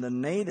 And when the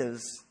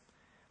natives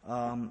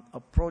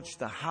approached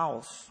the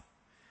house,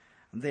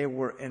 they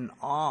were in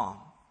awe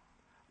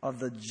of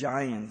the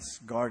giants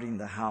guarding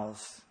the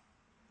house.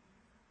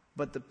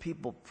 But the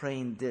people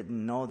praying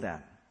didn't know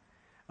that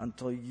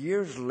until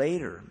years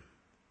later,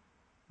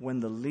 when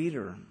the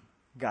leader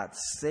got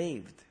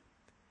saved,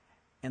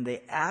 and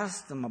they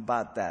asked him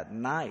about that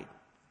night,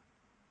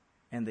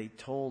 and they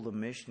told the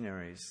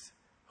missionaries,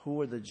 who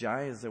were the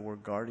giants that were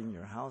guarding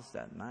your house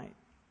that night?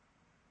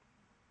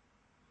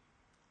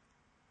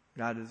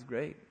 God is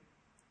great.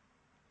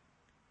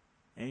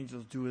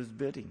 Angels do his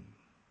bidding.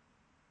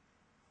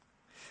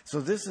 So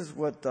this is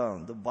what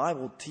the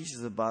Bible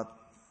teaches about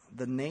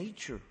the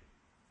nature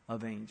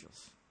of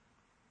angels.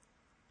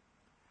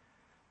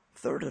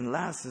 Third and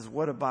last is,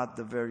 what about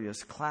the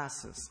various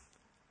classes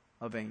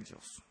of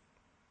angels?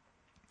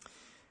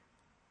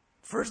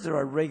 First, there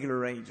are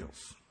regular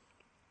angels.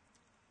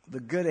 The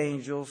good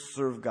angels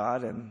serve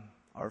God and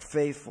are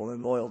faithful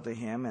and loyal to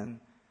him, and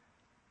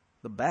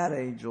the bad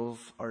angels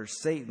are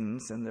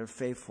Satan's, and they're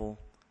faithful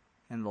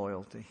and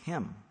loyal to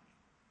him.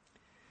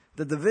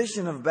 The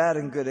division of bad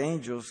and good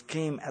angels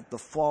came at the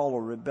fall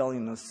or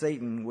rebellion of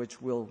Satan,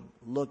 which we'll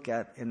look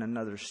at in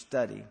another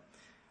study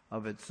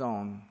of its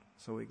own,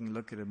 so we can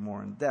look at it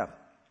more in depth.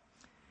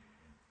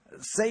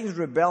 Satan's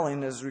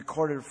rebellion is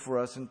recorded for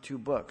us in two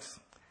books,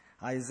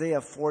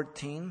 Isaiah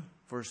 14,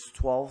 verse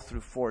 12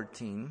 through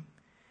 14,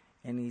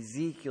 and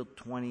Ezekiel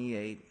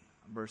 28,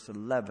 verse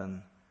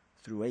 11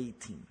 through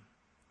 18.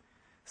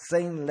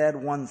 Satan led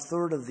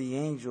 1/3 of the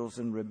angels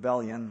in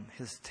rebellion.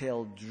 His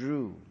tail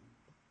drew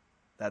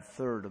that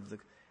third of the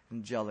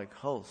angelic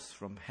hosts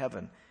from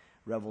heaven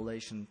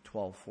Revelation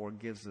 12:4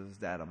 gives us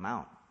that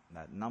amount,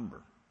 that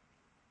number.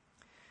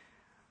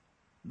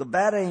 The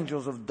bad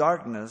angels of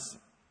darkness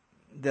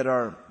that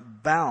are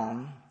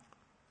bound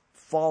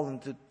fall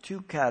into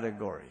two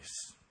categories.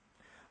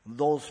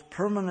 Those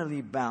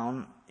permanently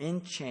bound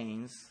in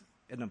chains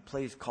in a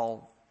place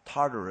called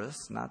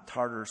Tartarus, not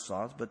tartar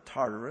sauce, but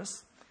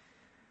Tartarus,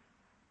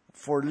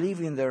 for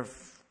leaving their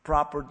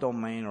proper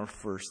domain or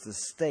first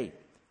estate.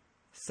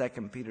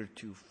 2 Peter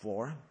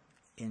 2:4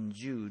 in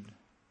Jude,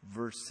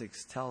 verse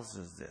 6 tells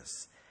us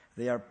this.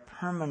 They are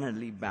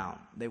permanently bound.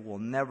 They will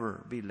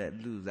never be let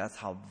loose. That's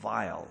how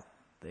vile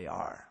they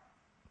are.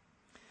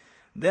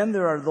 Then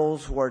there are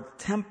those who are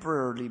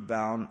temporarily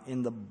bound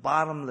in the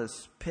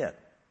bottomless pit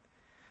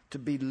to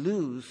be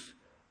loose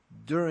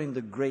during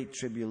the Great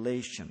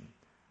Tribulation.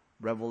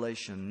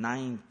 Revelation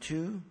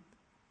 9:2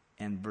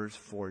 and verse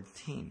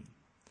 14.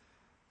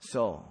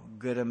 So,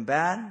 good and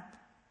bad,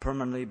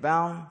 permanently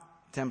bound,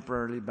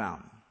 temporarily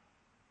bound.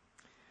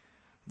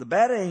 The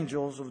bad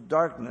angels of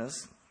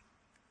darkness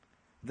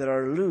that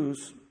are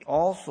loose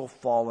also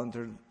fall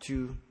into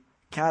two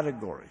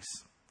categories.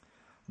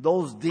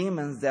 Those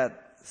demons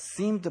that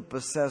seem to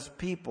possess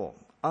people,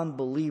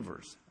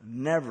 unbelievers,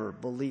 never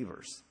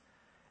believers.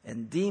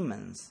 And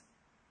demons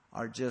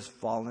are just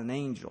fallen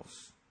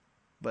angels,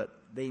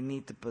 but they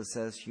need to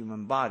possess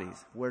human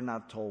bodies. We're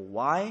not told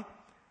why,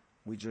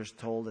 we're just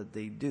told that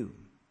they do.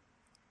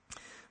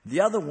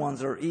 The other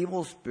ones are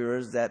evil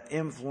spirits that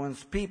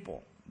influence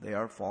people. They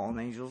are fallen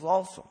angels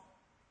also.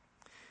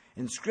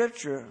 In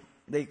Scripture,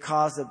 they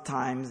cause at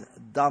times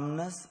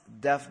dumbness,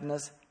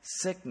 deafness,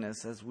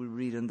 sickness, as we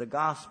read in the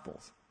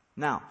Gospels.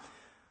 Now,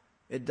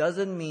 it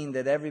doesn't mean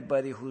that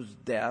everybody who's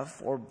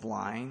deaf or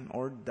blind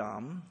or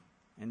dumb,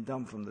 and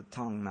dumb from the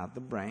tongue, not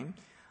the brain,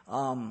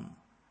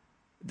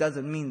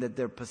 doesn't mean that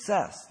they're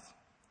possessed.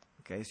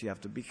 Okay, so you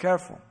have to be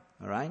careful,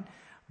 all right?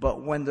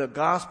 But when the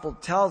gospel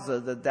tells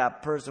us that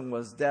that person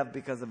was deaf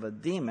because of a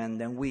demon,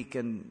 then we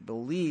can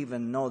believe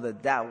and know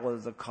that that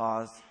was the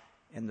cause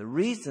and the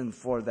reason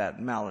for that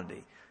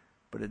malady.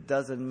 But it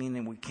doesn't mean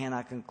that we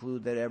cannot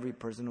conclude that every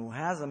person who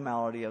has a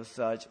malady of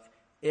such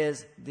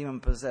is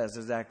demon-possessed.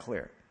 Is that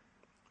clear?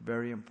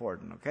 Very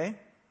important, okay?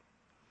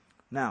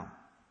 Now,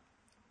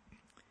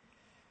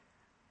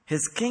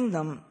 his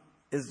kingdom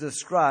is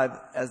described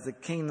as the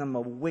kingdom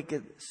of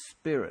wicked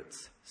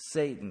spirits,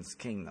 Satan's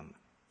kingdom.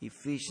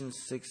 Ephesians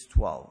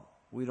 6:12.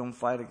 We don't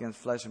fight against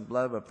flesh and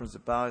blood, but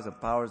principalities and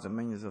powers and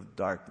dominions of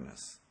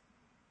darkness,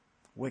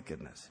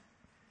 wickedness.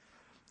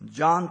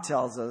 John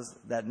tells us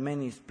that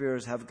many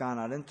spirits have gone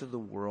out into the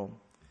world,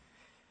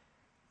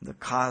 the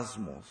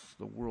cosmos,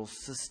 the world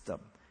system,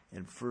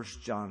 in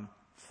 1 John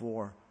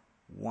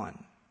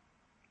 4:1.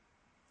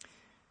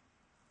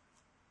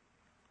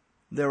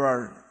 There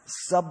are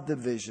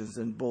subdivisions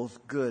in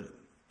both good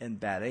and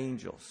bad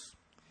angels.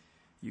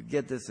 You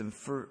get this in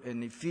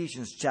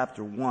Ephesians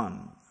chapter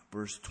 1,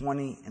 verse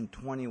 20 and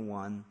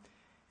 21,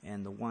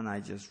 and the one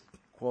I just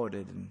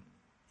quoted in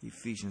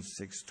Ephesians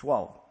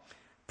 6:12.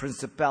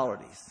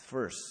 Principalities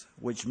first,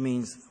 which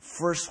means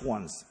first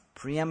ones,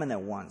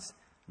 preeminent ones,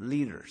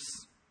 leaders.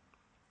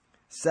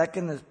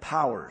 Second is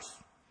powers.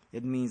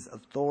 It means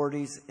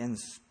authorities and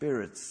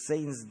spirits,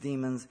 Satan's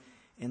demons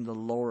in the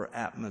lower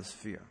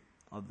atmosphere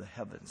of the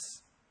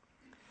heavens.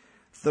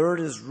 Third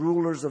is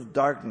rulers of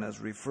darkness,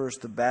 refers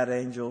to bad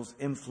angels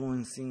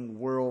influencing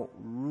world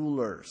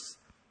rulers.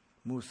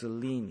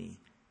 Mussolini,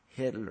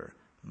 Hitler,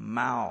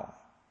 Mao.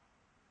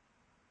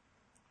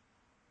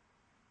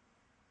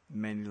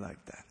 Many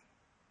like that.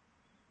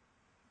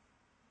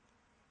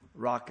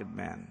 Rocket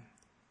Man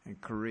in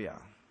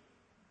Korea.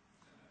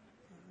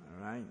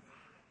 All right.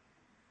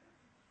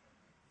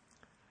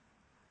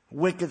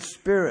 Wicked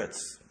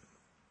spirits.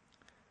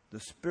 The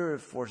spirit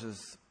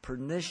forces,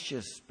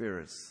 pernicious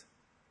spirits,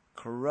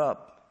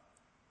 corrupt,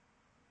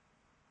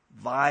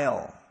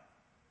 vile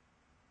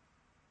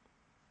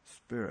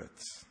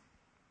spirits.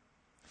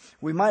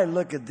 We might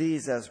look at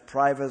these as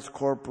privates,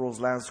 corporals,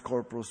 lance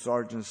corporals,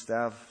 sergeants,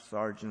 staff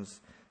sergeants,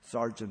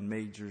 sergeant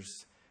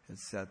majors,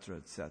 etc.,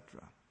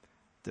 etc.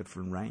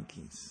 Different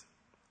rankings.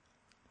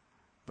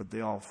 But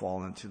they all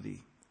fall into the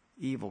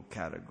evil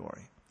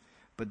category.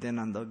 But then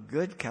on the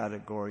good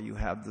category, you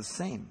have the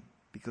same.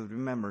 Because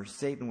remember,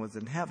 Satan was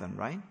in heaven,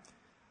 right?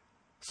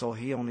 So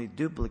he only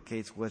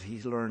duplicates what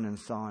he learned and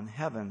saw in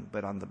heaven,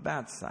 but on the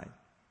bad side.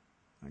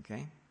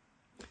 Okay?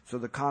 So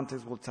the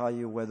context will tell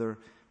you whether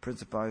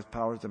principalities,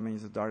 powers,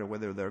 dominions of darkness,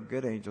 whether they're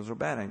good angels or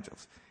bad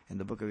angels. In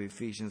the book of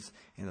Ephesians,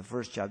 in the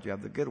first chapter, you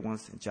have the good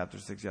ones. In chapter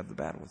 6, you have the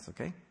bad ones.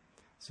 Okay?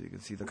 So you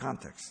can see the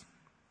context.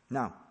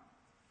 Now,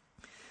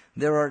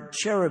 there are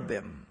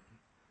cherubim.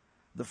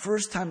 The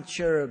first time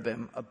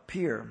cherubim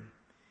appear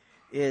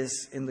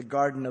is in the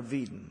Garden of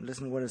Eden.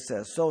 Listen to what it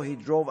says. So he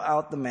drove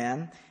out the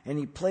man, and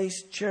he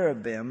placed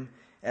cherubim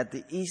at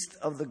the east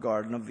of the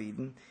Garden of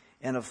Eden,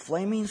 and a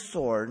flaming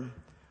sword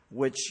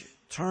which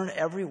turned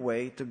every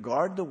way to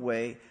guard the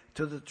way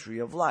to the tree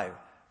of life.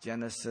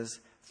 Genesis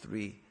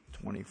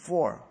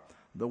 3:24.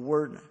 The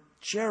word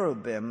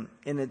cherubim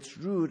in its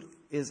root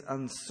is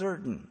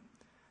uncertain.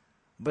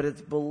 but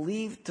it's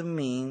believed to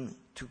mean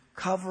to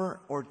cover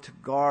or to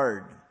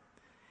guard.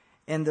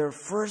 And their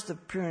first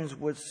appearance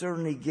would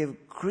certainly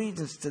give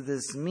credence to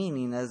this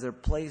meaning, as they're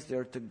placed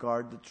there to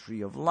guard the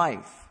tree of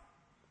life.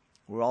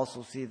 We'll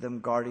also see them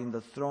guarding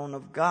the throne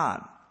of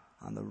God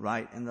on the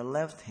right and the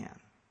left hand.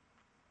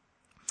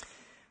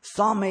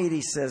 Psalm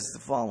 80 says the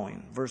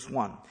following, verse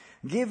 1.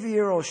 Give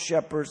ear, O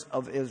shepherds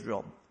of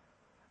Israel,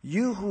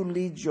 you who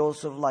lead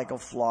Joseph like a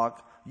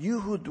flock, you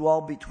who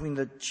dwell between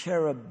the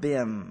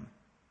cherubim,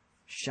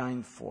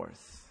 shine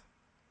forth.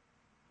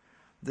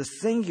 The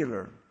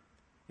singular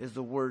is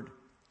the word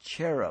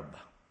cherub.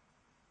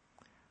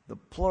 The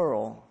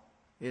plural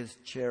is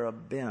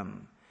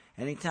cherubim.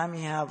 Anytime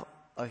you have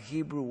a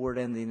Hebrew word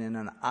ending in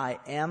an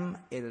im,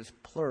 it is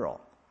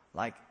plural,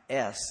 like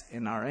s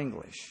in our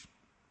English.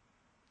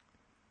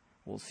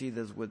 We'll see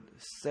this with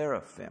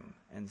seraphim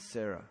and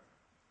Sarah,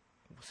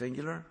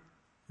 singular,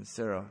 and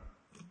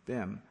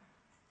seraphim,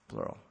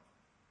 plural.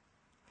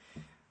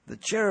 The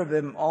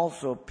cherubim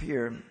also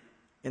appear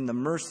in the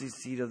mercy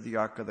seat of the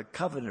Ark of the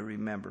Covenant,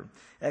 remember.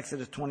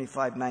 Exodus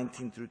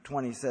 25:19 through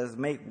 20 says,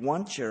 make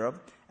one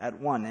cherub at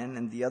one end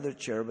and the other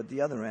cherub at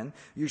the other end.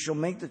 You shall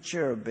make the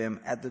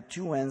cherubim at the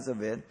two ends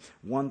of it,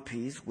 one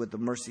piece with the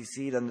mercy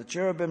seat. And the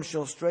cherubim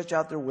shall stretch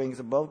out their wings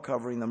above,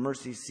 covering the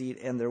mercy seat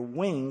and their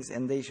wings,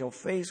 and they shall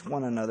face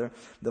one another.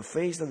 The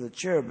face of the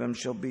cherubim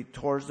shall be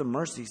towards the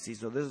mercy seat.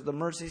 So this is the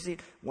mercy seat.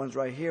 One's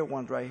right here,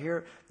 one's right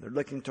here. They're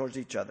looking towards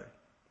each other.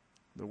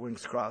 The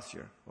wings cross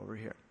here, over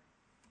here.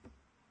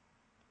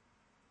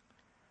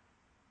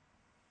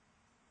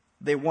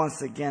 They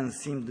once again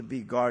seem to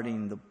be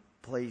guarding the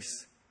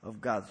place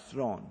of God's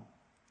throne,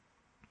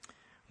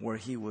 where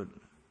he would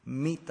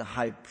meet the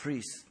high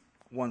priest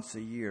once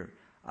a year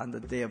on the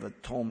Day of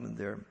Atonement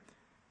there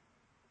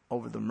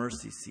over the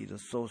mercy seat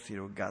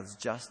associated with God's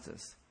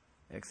justice.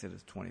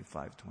 Exodus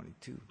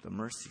 25:22, the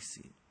mercy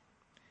seat.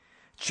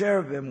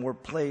 Cherubim were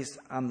placed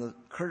on the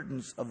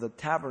curtains of the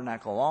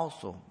tabernacle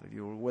also, if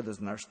you were with us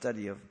in our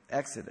study of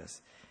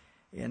Exodus.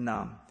 In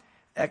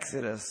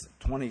Exodus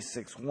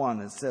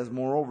 26:1, it says,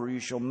 moreover, you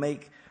shall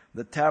make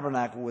the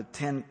tabernacle with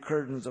 10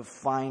 curtains of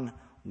fine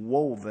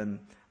woven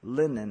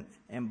linen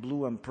and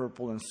blue and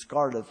purple and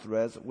scarlet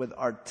threads. With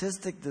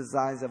artistic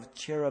designs of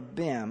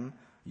cherubim,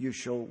 you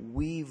shall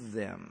weave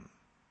them.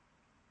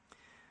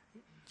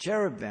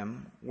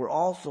 Cherubim were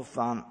also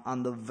found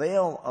on the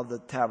veil of the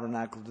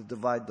tabernacle to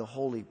divide the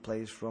holy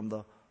place from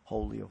the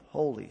Holy of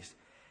Holies.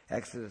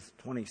 Exodus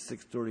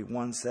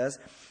 26:31 says,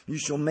 you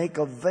shall make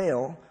a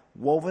veil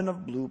woven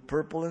of blue,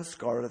 purple, and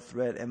scarlet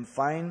thread, and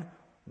fine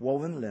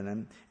woven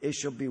linen. It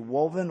shall be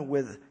woven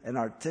with an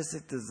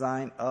artistic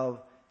design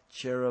of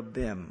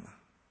cherubim.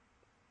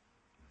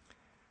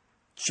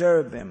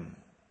 Cherubim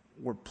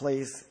were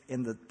placed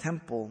in the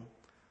temple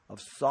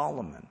of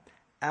Solomon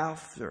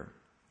after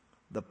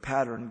the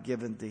pattern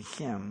given to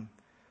him.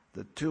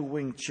 The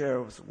two-winged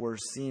cherubs were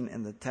seen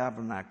in the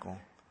tabernacle,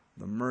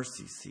 the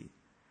mercy seat.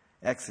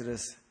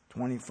 Exodus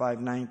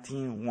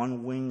 25:19,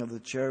 one wing of the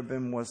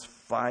cherubim was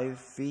 5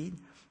 feet.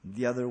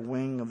 The other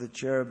wing of the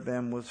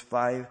cherubim was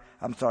 5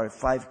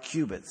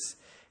 cubits.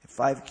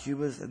 5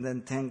 cubits and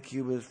then 10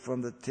 cubits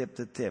from the tip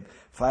to tip.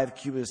 5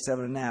 cubits is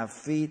 7.5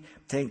 feet.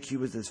 10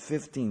 cubits is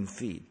 15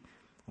 feet.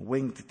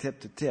 Wing to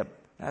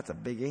tip. That's a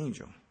big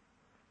angel.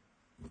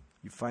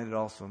 You find it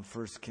also in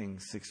 1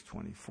 Kings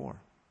 6:24.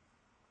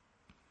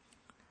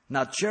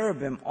 Now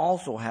cherubim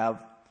also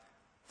have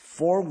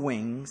 4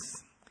 wings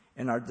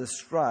and are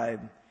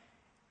described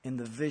in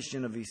the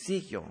vision of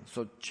Ezekiel.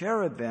 So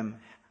cherubim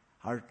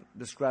are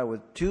described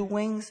with 2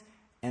 wings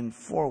and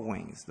 4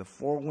 wings. The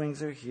 4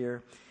 wings are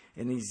here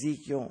in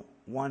Ezekiel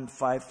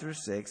 1:5 through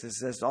 6. It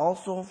says,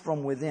 also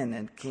from within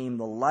it came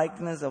the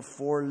likeness of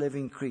 4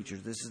 living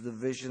creatures. This is the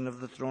vision of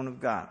the throne of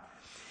God.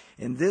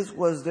 And this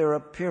was their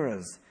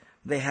appearance.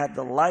 They had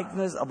the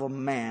likeness of a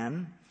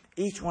man.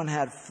 Each one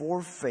had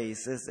 4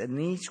 faces, and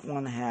each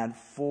one had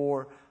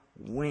 4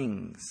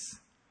 wings.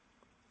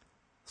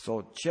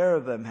 So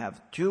cherubim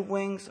have 2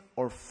 wings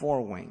or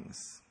 4 wings.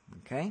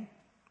 Okay?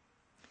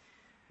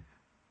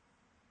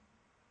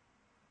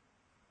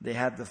 They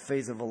had the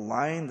face of a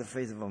lion, the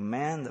face of a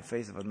man, the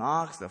face of an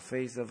ox, the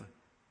face of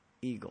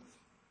eagle.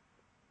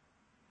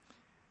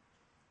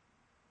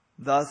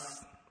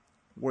 Thus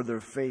were their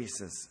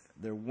faces.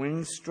 Their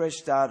wings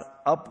stretched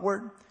out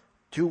upward.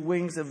 2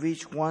 wings of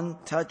each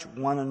one touched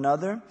one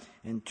another,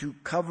 and 2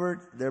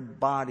 covered their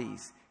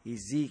bodies.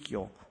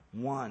 Ezekiel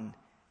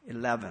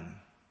 1:11.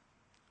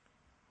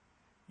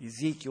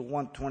 Ezekiel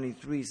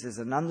 1:23 says,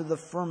 and under the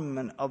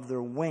firmament of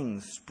their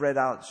wings spread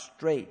out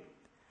straight,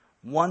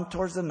 one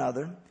towards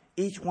another.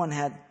 Each one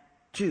had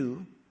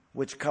 2,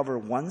 which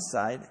covered one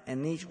side,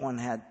 and each one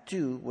had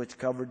 2, which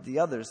covered the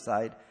other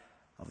side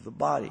of the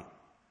body.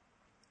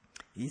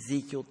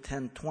 Ezekiel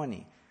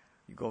 10:20.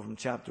 You go from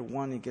chapter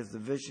 1, he gets the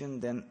vision,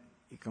 then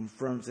he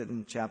confirms it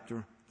in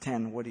chapter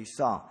 10, what he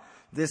saw.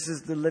 This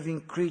is the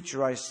living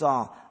creature I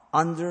saw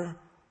under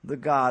the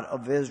God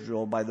of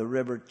Israel by the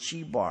river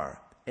Chebar,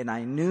 and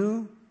I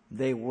knew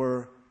they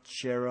were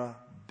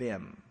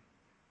cherubim.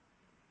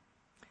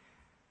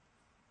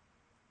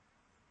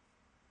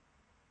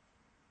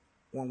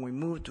 when we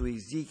move to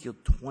Ezekiel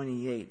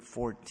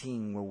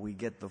 28:14, where we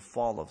get the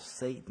fall of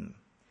Satan,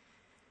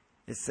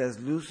 it says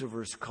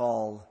Lucifer's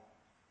called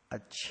a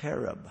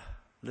cherub.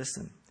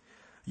 Listen,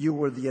 you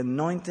were the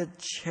anointed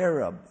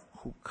cherub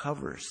who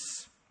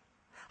covers.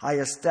 I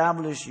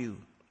establish you.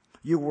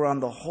 You were on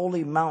the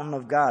holy mountain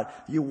of God.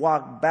 You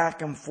walked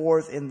back and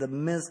forth in the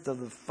midst of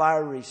the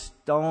fiery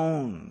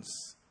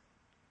stones.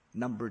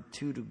 Number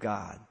 2 to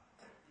God,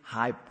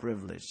 high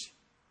privilege.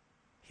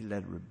 He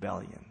led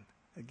rebellion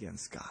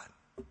against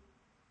God.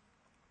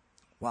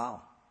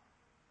 Wow.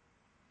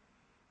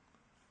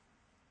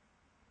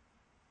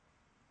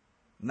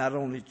 Not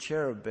only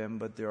cherubim,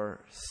 but there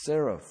are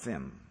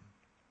seraphim.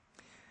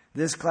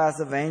 This class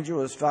of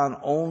angel is found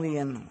only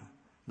in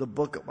the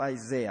book of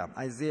Isaiah.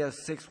 Isaiah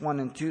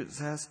 6:1-2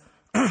 says,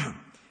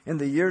 in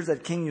the years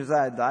that King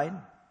Uzziah died,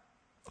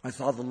 I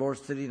saw the Lord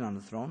sitting on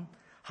the throne,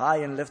 high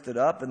and lifted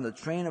up, and the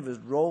train of his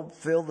robe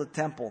filled the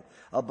temple.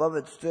 Above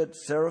it stood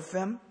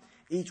seraphim.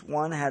 Each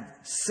one had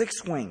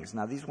 6 wings.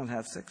 Now these ones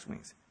have 6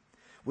 wings.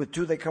 With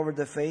 2 they covered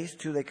their face,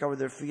 2 they covered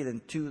their feet,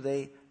 and 2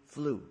 they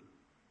flew.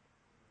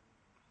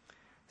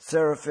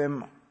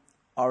 Seraphim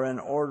are an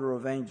order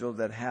of angels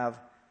that have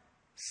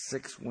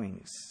 6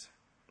 wings.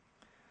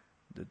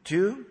 The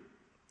 2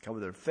 cover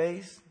their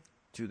face,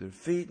 2 their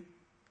feet,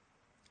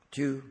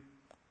 2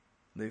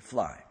 they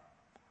fly.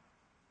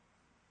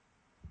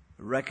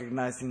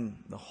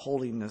 Recognizing the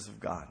holiness of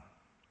God.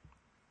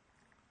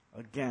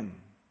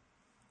 Again,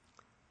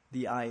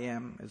 the I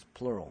am is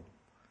plural.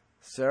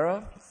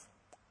 Seraph,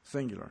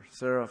 singular.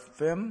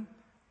 Seraphim,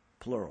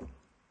 plural.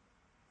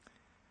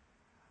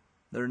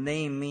 Their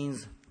name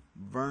means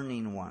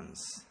burning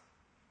ones.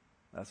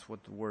 That's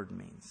what the word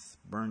means,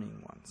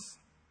 burning ones.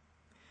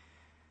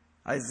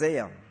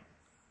 Isaiah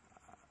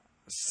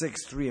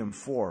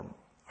 6:3-4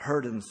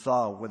 heard and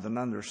saw with an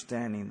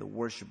understanding the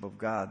worship of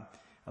God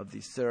of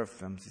these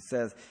seraphims. He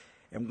says,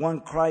 and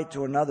one cried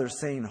to another,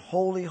 saying,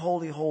 Holy,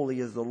 holy, holy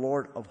is the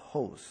Lord of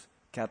hosts,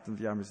 Captain of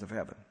the armies of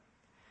heaven.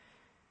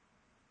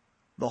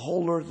 The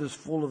whole earth is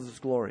full of his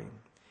glory.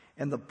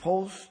 And the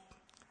posts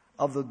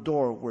of the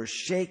door were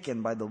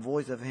shaken by the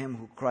voice of him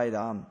who cried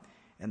out,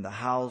 and the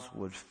house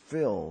was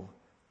filled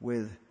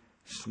with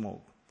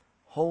smoke.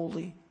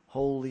 Holy,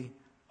 holy,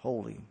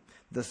 holy.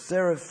 The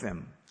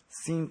seraphim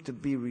seem to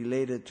be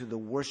related to the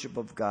worship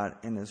of God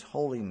in his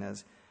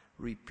holiness,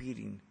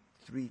 repeating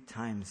 3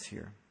 times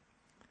here.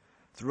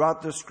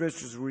 Throughout the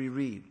scriptures we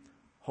read,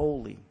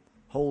 holy,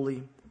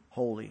 holy,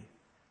 holy.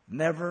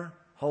 Never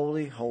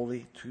holy,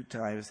 holy 2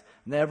 times.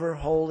 Never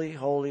holy,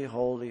 holy,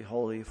 holy,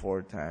 holy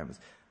 4 times.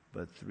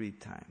 But 3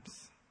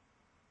 times.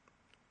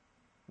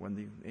 When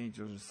the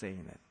angels are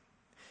saying it.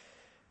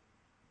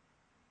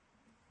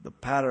 The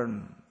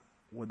pattern,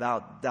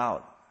 without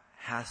doubt,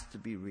 has to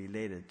be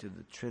related to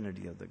the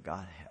Trinity of the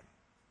Godhead.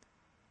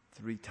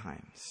 3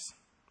 times.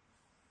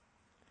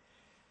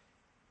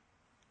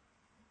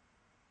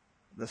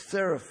 The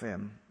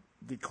seraphim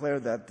declare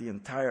that the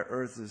entire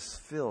earth is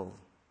filled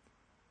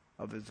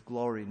of his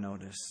glory,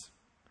 notice.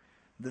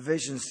 The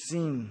vision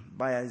seen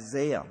by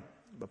Isaiah,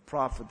 the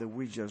prophet that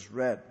we just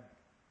read,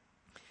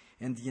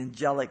 and the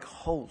angelic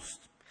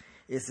host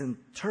is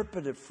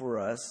interpreted for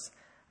us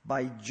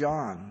by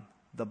John,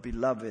 the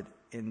beloved,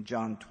 in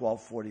John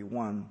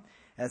 12:41,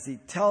 as he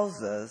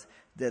tells us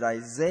that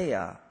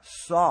Isaiah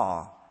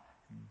saw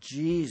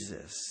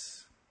Jesus.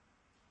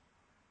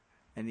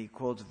 And he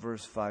quotes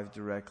verse 5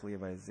 directly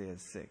of Isaiah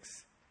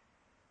 6.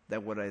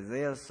 That what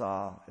Isaiah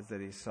saw is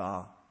that he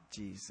saw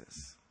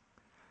Jesus.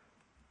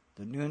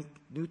 The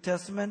New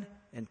Testament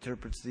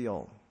interprets the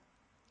Old,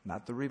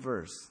 not the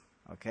reverse.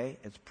 Okay?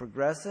 It's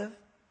progressive.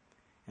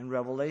 In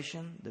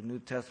Revelation, the New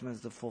Testament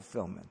is the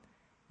fulfillment.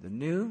 The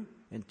New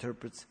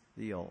interprets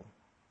the Old,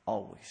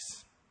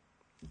 always.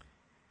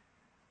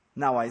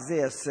 Now,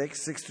 Isaiah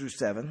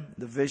 6:6-7,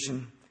 the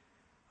vision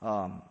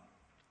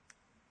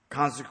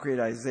consecrate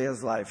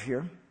Isaiah's life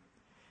here.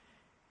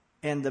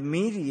 And the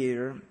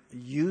mediator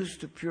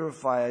used to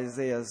purify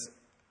Isaiah's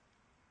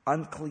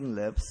unclean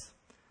lips,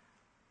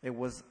 it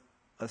was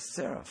a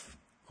seraph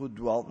who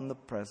dwelt in the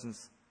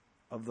presence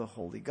of the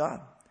holy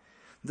God.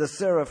 The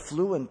seraph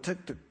flew and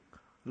took the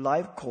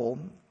live coal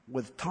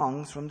with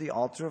tongues from the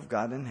altar of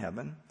God in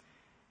heaven.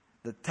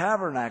 The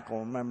tabernacle,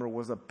 remember,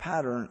 was a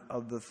pattern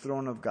of the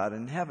throne of God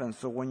in heaven.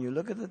 So when you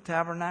look at the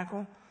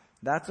tabernacle,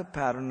 that's a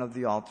pattern of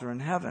the altar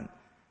in heaven.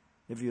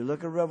 If you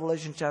look at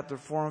Revelation chapter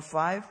 4 and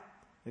 5,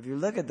 if you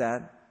look at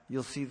that,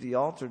 you'll see the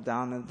altar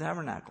down in the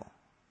tabernacle.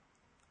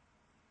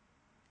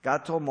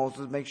 God told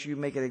Moses, make sure you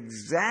make it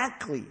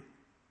exactly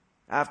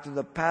after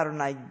the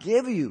pattern I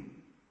give you,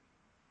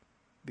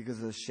 because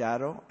of the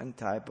shadow and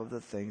type of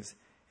the things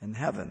in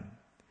heaven.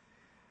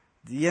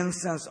 The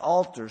incense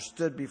altar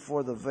stood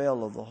before the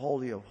veil of the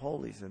Holy of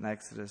Holies in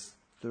Exodus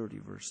 30,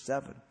 verse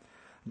 7.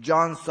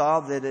 John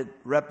saw that it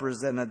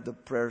represented the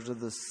prayers of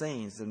the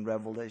saints in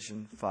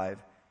Revelation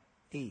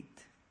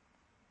 5:8.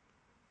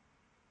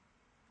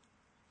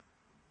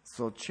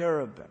 So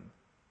cherubim,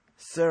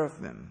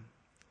 seraphim.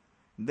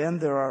 Then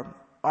there are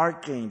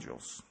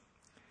archangels.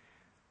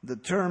 The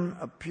term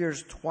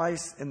appears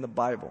twice in the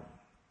Bible.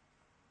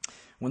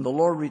 When the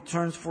Lord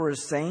returns for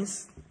his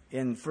saints,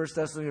 in 1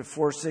 Thessalonians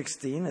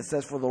 4:16, it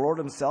says, "For the Lord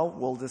himself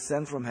will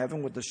descend from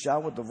heaven with a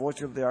shout, with the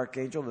voice of the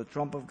archangel, the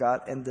trump of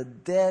God, and the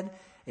dead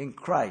in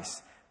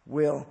Christ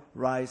will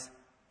rise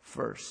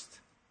first."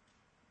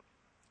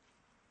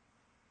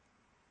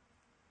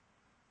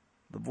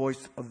 The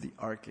voice of the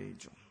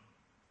archangel.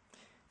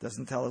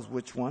 Doesn't tell us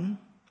which one.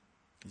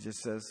 It just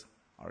says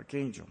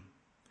archangel.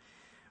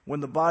 When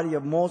the body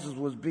of Moses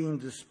was being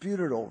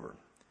disputed over,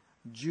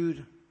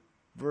 Jude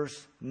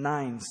verse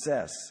 9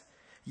 says,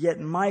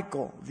 "Yet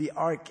Michael, the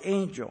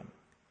archangel,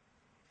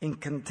 in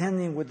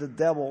contending with the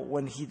devil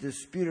when he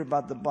disputed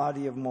about the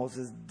body of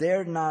Moses,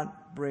 dared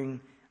not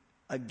bring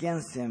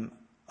against him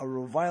a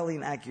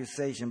reviling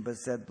accusation, but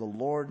said, 'The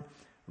Lord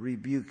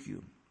rebuke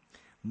you.'"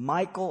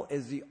 Michael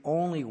is the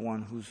only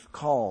one who's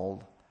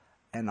called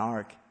an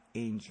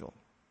archangel.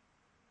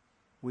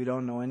 We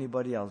don't know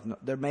anybody else.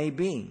 There may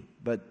be,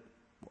 but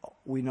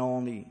we know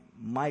only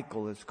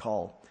Michael is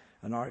called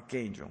an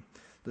archangel.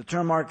 The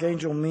term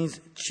archangel means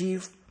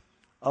chief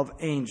of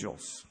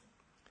angels.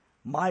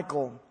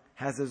 Michael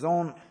has his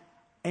own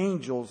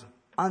angels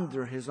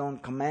under his own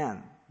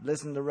command.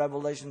 Listen to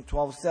Revelation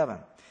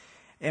 12:7.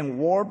 "And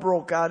war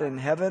broke out in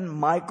heaven.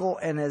 Michael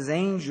and his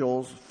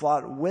angels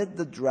fought with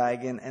the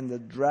dragon, and the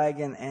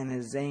dragon and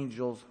his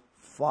angels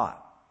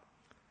fought."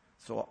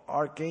 So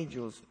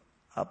archangels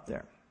up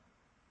there.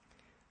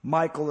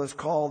 Michael is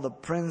called the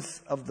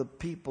Prince of the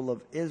people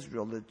of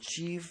Israel, the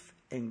chief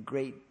and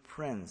great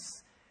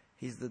prince.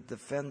 He's the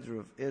defender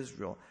of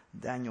Israel.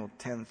 Daniel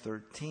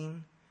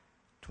 10:13,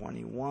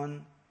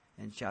 21,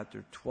 and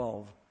chapter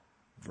 12,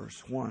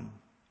 verse 1.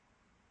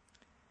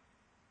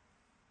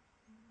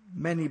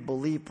 Many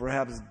believe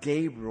perhaps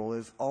Gabriel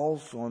is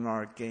also an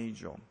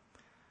archangel,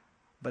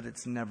 but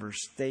it's never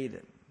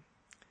stated.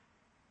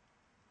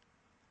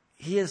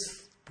 He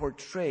is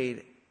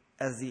portrayed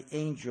as the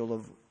angel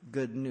of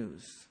good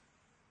news,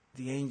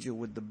 the angel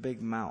with the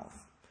big mouth.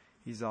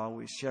 He's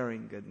always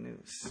sharing good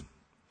news.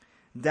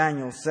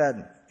 Daniel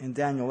said in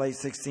Daniel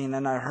 8:16,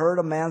 "And I heard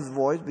a man's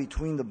voice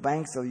between the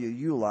banks of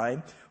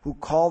Ulai, who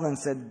called and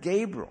said,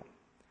 'Gabriel,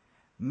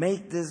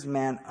 make this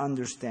man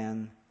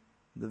understand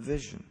the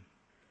vision.'"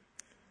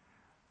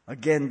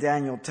 Again,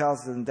 Daniel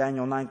tells us in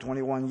Daniel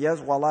 9:21, "Yes,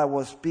 while I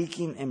was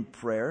speaking in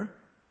prayer,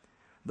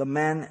 the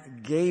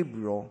man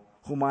Gabriel,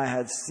 whom I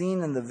had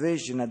seen in the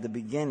vision at the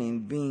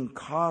beginning, being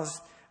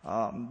caused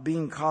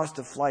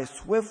to fly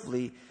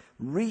swiftly,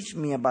 reached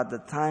me about the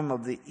time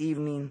of the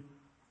evening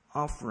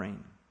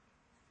offering."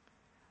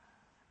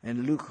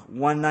 In Luke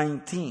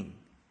 1:19,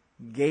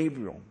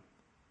 Gabriel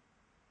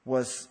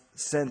was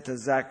sent to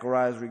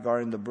Zacharias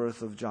regarding the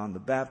birth of John the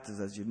Baptist,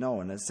 as you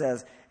know. And it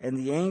says, "And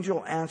the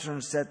angel answered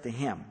and said to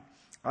him,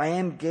 'I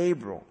am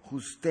Gabriel, who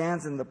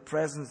stands in the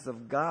presence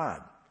of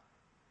God,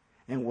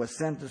 and was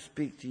sent to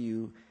speak to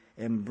you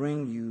and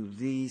bring you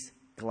these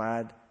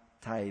glad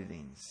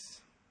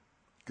tidings.'"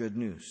 Good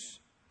news.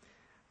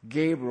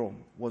 Gabriel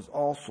was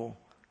also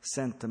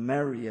sent to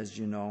Mary, as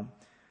you know,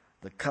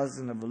 the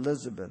cousin of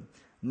Elizabeth.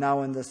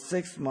 Now in the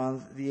 6th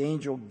month, the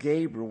angel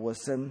Gabriel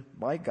was sent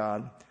by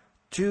God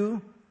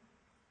to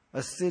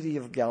a city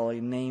of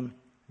Galilee named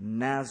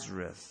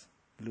Nazareth.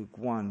 Luke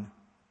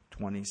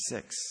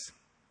 1:26.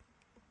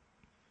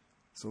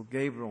 So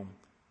Gabriel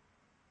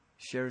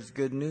shares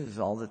good news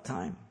all the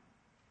time.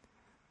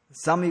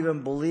 Some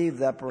even believe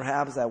that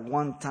perhaps at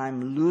one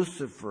time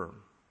Lucifer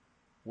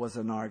was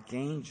an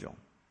archangel.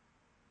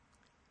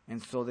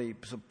 And so they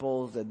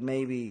suppose that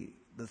maybe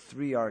the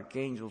 3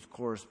 archangels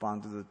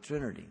correspond to the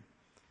Trinity: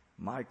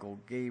 Michael,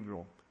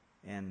 Gabriel,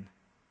 and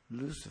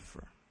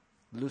Lucifer.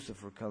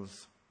 Lucifer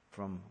comes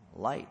from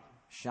light,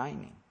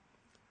 shining.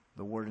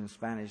 The word in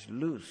Spanish,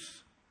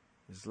 luz,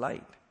 is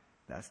light.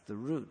 That's the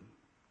root.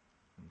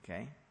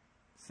 Okay?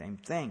 Same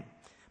thing.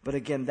 But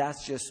again,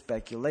 that's just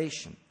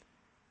speculation.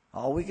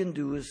 All we can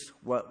do is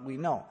what we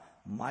know.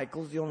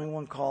 Michael's the only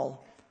one called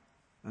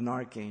an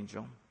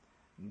archangel.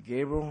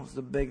 Gabriel's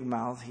the big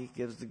mouth. He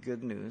gives the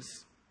good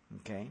news.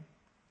 Okay?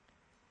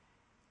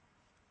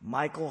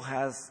 Michael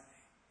has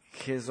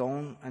his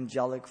own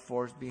angelic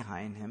force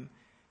behind him,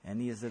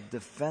 and he is a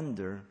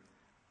defender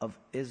of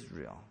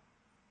Israel.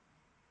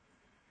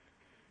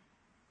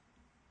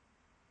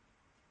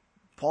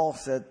 Paul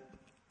said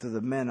to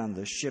the men on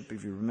the ship,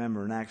 if you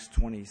remember in Acts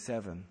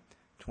 27,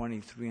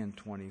 23 and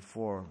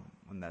 24,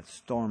 when that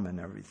storm and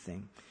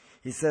everything,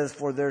 he says,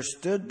 "For there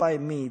stood by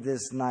me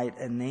this night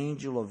an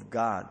angel of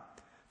God,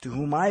 to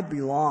whom I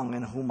belong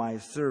and whom I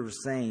serve,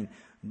 saying,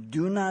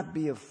 'Do not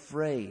be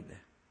afraid,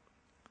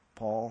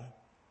 Paul.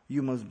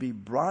 You must be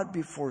brought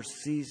before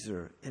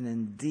Caesar, and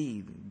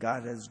indeed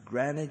God has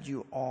granted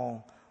you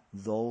all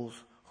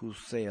those who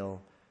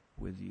sail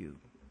with you.'"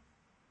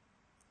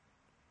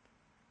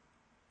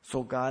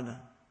 So God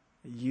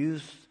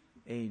used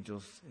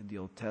angels in the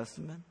Old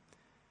Testament.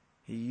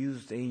 He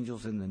used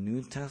angels in the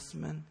New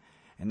Testament.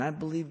 And I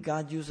believe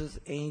God uses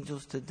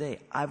angels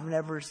today. I've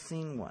never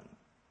seen one.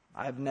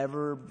 I've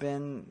never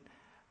been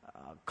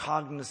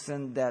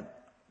cognizant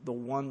that the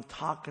one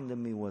talking to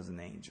me was an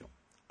angel.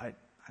 I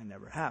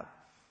never have.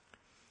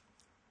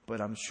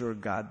 But I'm sure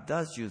God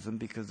does use them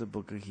because the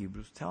book of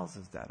Hebrews tells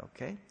us that,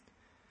 okay?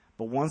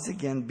 But once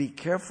again, be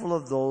careful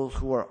of those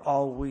who are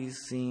always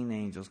seeing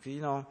angels.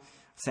 Because,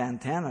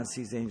 Santana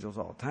sees angels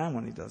all the time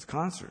when he does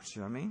concerts,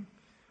 you know what I mean?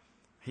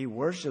 He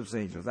worships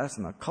angels. That's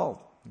an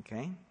occult,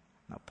 okay?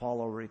 Now,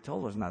 Paul already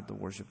told us not to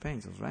worship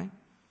angels, right?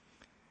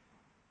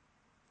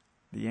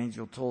 The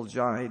angel told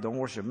John, hey, don't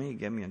worship me,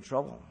 get me in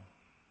trouble.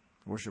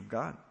 Worship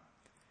God.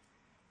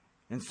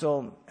 And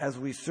so, as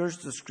we search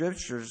the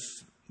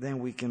scriptures, then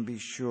we can be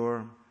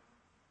sure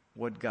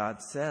what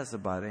God says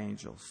about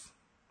angels.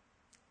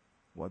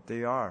 What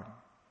they are.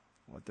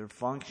 What their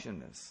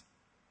function is.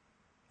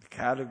 The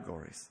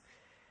categories.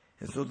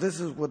 And so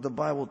this is what the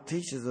Bible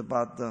teaches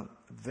about the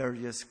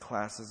various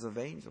classes of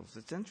angels.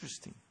 It's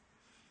interesting.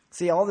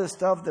 See, all this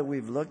stuff that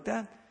we've looked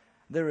at,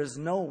 there is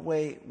no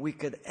way we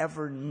could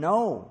ever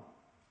know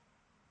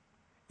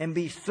and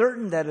be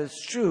certain that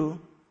it's true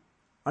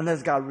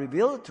unless God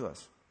revealed it to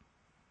us.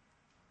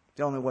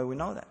 The only way we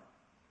know that.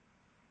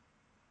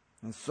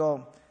 And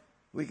so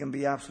we can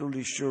be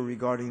absolutely sure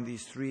regarding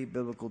these three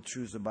biblical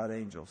truths about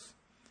angels.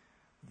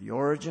 The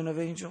origin of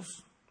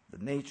angels,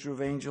 the nature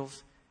of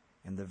angels,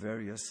 and the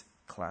various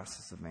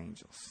classes of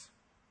angels.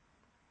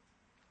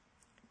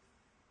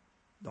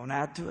 Don't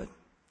add to it.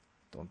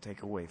 Don't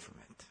take away from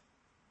it.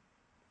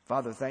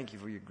 Father, thank you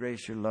for your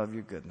grace, your love,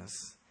 your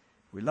goodness.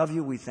 We love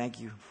you. We thank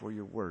you for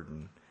your word.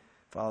 And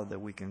Father, that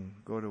we can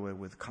go to it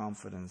with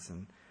confidence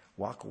and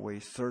walk away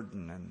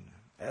certain and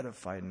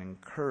edified and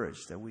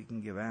encouraged, that we can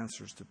give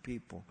answers to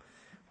people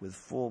with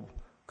full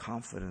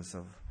confidence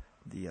of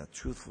the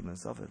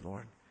truthfulness of it,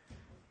 Lord.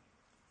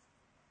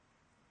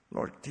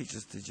 Lord, teach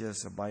us to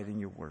just abide in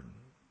your word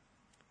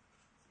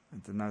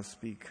and to not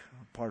speak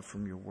apart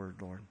from your word,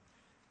 Lord.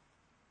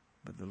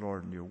 But the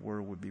Lord, your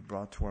word would be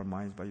brought to our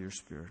minds by your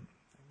Spirit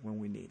when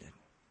we need it.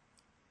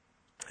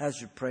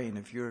 As you're praying,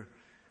 if you're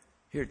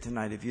here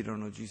tonight, if you don't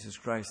know Jesus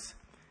Christ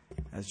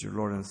as your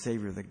Lord and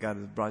Savior, that God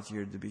has brought you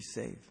here to be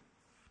saved,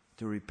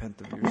 to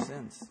repent of your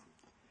sins.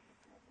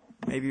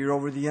 Maybe you're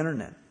over the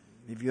internet.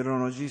 If you don't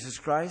know Jesus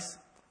Christ,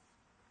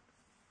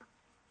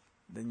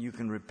 then you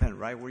can repent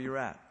right where you're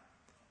at.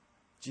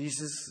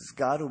 Jesus is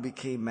God who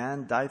became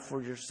man, died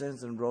for your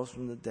sins, and rose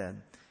from the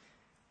dead.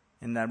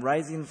 And that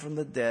rising from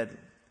the dead,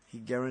 he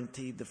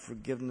guaranteed the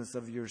forgiveness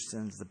of your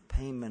sins, the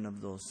payment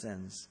of those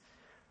sins,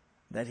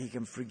 that he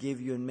can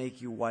forgive you and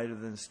make you whiter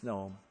than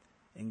snow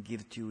and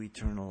give to you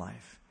eternal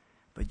life.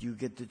 But you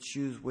get to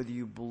choose whether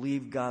you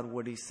believe God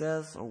what he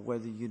says or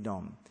whether you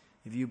don't.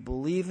 If you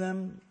believe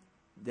him,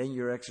 then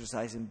you're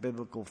exercising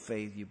biblical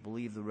faith. You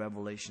believe the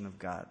revelation of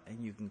God,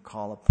 and you can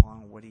call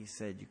upon what he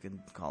said you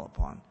can call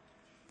upon.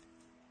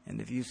 And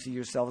if you see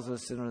yourself as a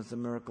sinner, it's a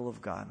miracle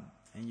of God.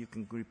 And you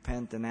can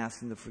repent and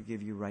ask him to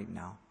forgive you right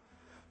now.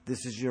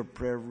 This is your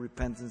prayer of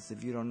repentance.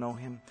 If you don't know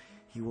him,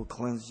 he will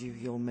cleanse you.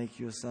 He'll make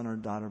you a son or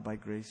daughter by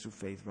grace through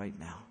faith right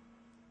now.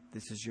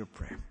 This is your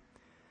prayer.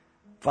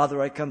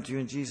 Father, I come to you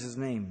in Jesus'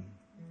 name.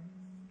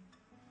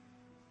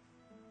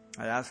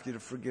 I ask you to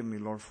forgive me,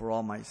 Lord, for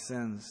all my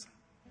sins.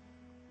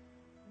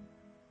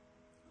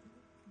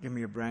 Give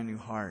me a brand new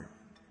heart.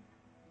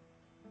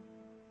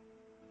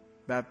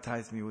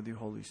 Baptize me with your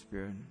Holy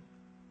Spirit.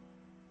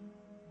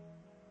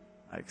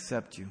 I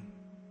accept you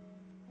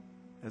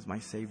as my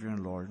Savior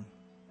and Lord.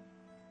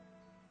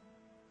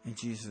 In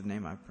Jesus'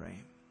 name I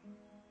pray.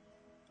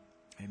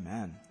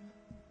 Amen.